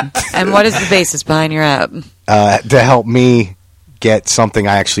 And what is the basis behind your app? To help me get something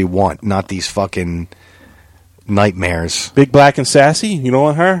I actually want, not these fucking nightmares. Big Black and Sassy. You don't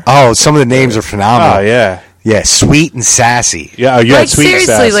want her? Oh, some of the names are phenomenal. Oh, yeah. Yeah, sweet and sassy. Yeah, you Like, had Sweet and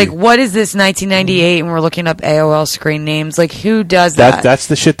seriously, Sassy. like, what is this 1998 and we're looking up AOL screen names? Like, who does that? That's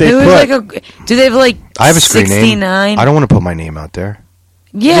the shit they Who put. is like do they have like I have a screen 69? name. I don't want to put my name out there.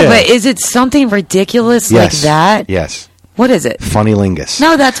 Yeah, Yeah. but is it something ridiculous like Yes. that? Yes. What is it? Funny Lingus.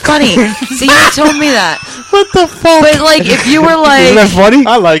 No, that's funny. See, you told me that. What the fuck? But like, if you were like, Isn't that funny?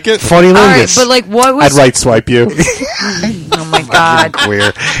 I like it. Funny all right, Lingus. but like, what was? I'd right swipe you. Oh my God!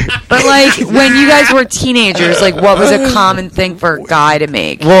 Queer. But like, when you guys were teenagers, like, what was a common thing for a guy to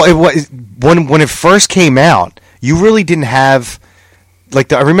make? Well, it was when it first came out. You really didn't have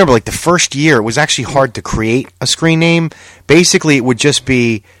I remember like the first year. It was actually hard to create a screen name. Basically, it would just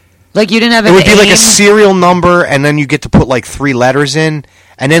be. Like, you didn't have. It would be like aim? a serial number, and then you get to put like 3 letters in,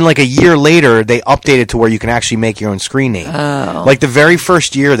 and then like a year later, they updated to where you can actually make your own screen name. Oh. Like the very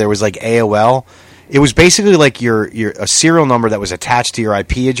first year, there was like AOL. It was basically like your a serial number that was attached to your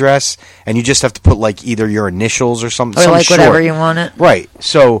IP address, and you just have to put like either your initials or something. or like short. whatever you want it. Right.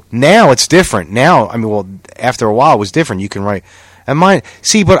 So now it's different. Now, I mean, well, after a while, it was different. You can write. And mine,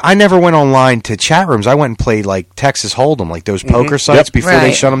 see, but I never went online to chat rooms. I went and played like Texas Hold'em, like those poker sites Yep. before they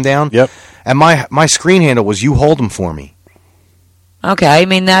Right. shut them down. Yep. And my screen handle was "You hold 'em for me." Okay, I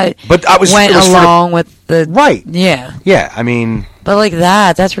mean that. But I was went it was for the- along with the right. Yeah, Yeah, I mean, but like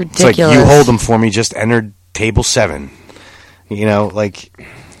that's it's ridiculous. like "You hold 'em for me." Just entered table 7. You know, like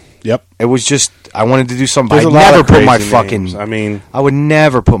Yep. it was just I wanted to do something. There's I'd a lot never of put my crazy fucking. names. I mean, I would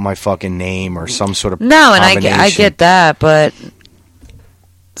never put my fucking name or some sort of No, and I combination. get that, but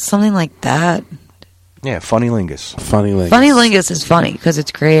something like that. Yeah, funny lingus. funny links. Funny Lingus is funny because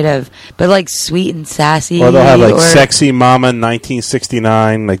it's creative, but like sweet and sassy. Or they'll have like or Sexy Mama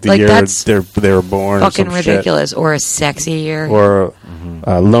 1969, like the Like, year that's they were born. or fucking some shit. ridiculous, or a sexy year. Or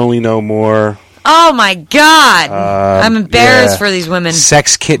Lonely No More. Oh my God! I'm embarrassed for these women.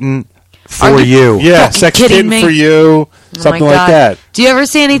 Sex kitten for you. Yeah, fucking sex kidding kitten me? for you. Something Oh my like God. that. Do you ever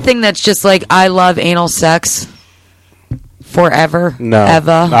see anything that's just like, I love anal sex forever? No,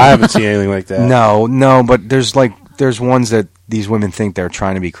 Ever? I haven't seen anything like that. No, but there's ones that these women think they're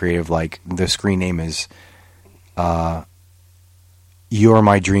trying to be creative. Like the screen name is, "You're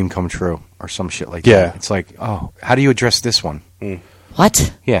My Dream Come True" or some shit like that. It's like, oh, how do you address this one?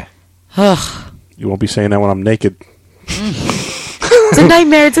 What? Yeah. Ugh. You won't be saying that when I'm naked. It's a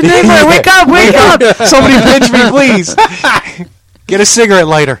nightmare. It's a nightmare. Wake up. Wake up. Somebody pinch me, please. Get a cigarette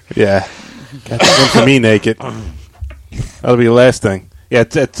lighter. Yeah, got one for me naked. That'll be the last thing. Yeah,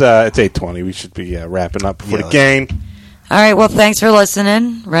 it's 8:20. We should be wrapping up before the game. All right. Well, thanks for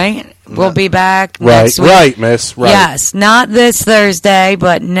listening. Right. We'll be back next week. Right, miss. Right. Yes. Not this Thursday,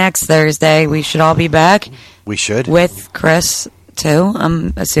 but next Thursday. We should all be back We should. with Chris too.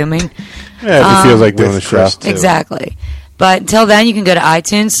 I'm assuming. Yeah, if he feels like doing the with show. Chris, too. Exactly. But until then, you can go to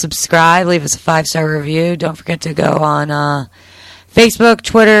iTunes, subscribe, leave us a 5-star review. Don't forget to go on Facebook,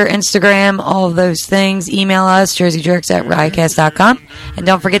 Twitter, Instagram, all of those things. Email us, jerseyjerks@riotcast.com. And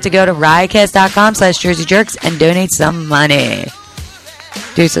don't forget to go to riotcast.com/jerseyjerks and donate some money.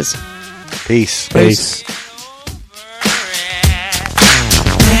 Deuces. Peace. Peace.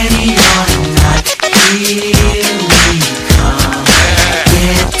 Ready or not,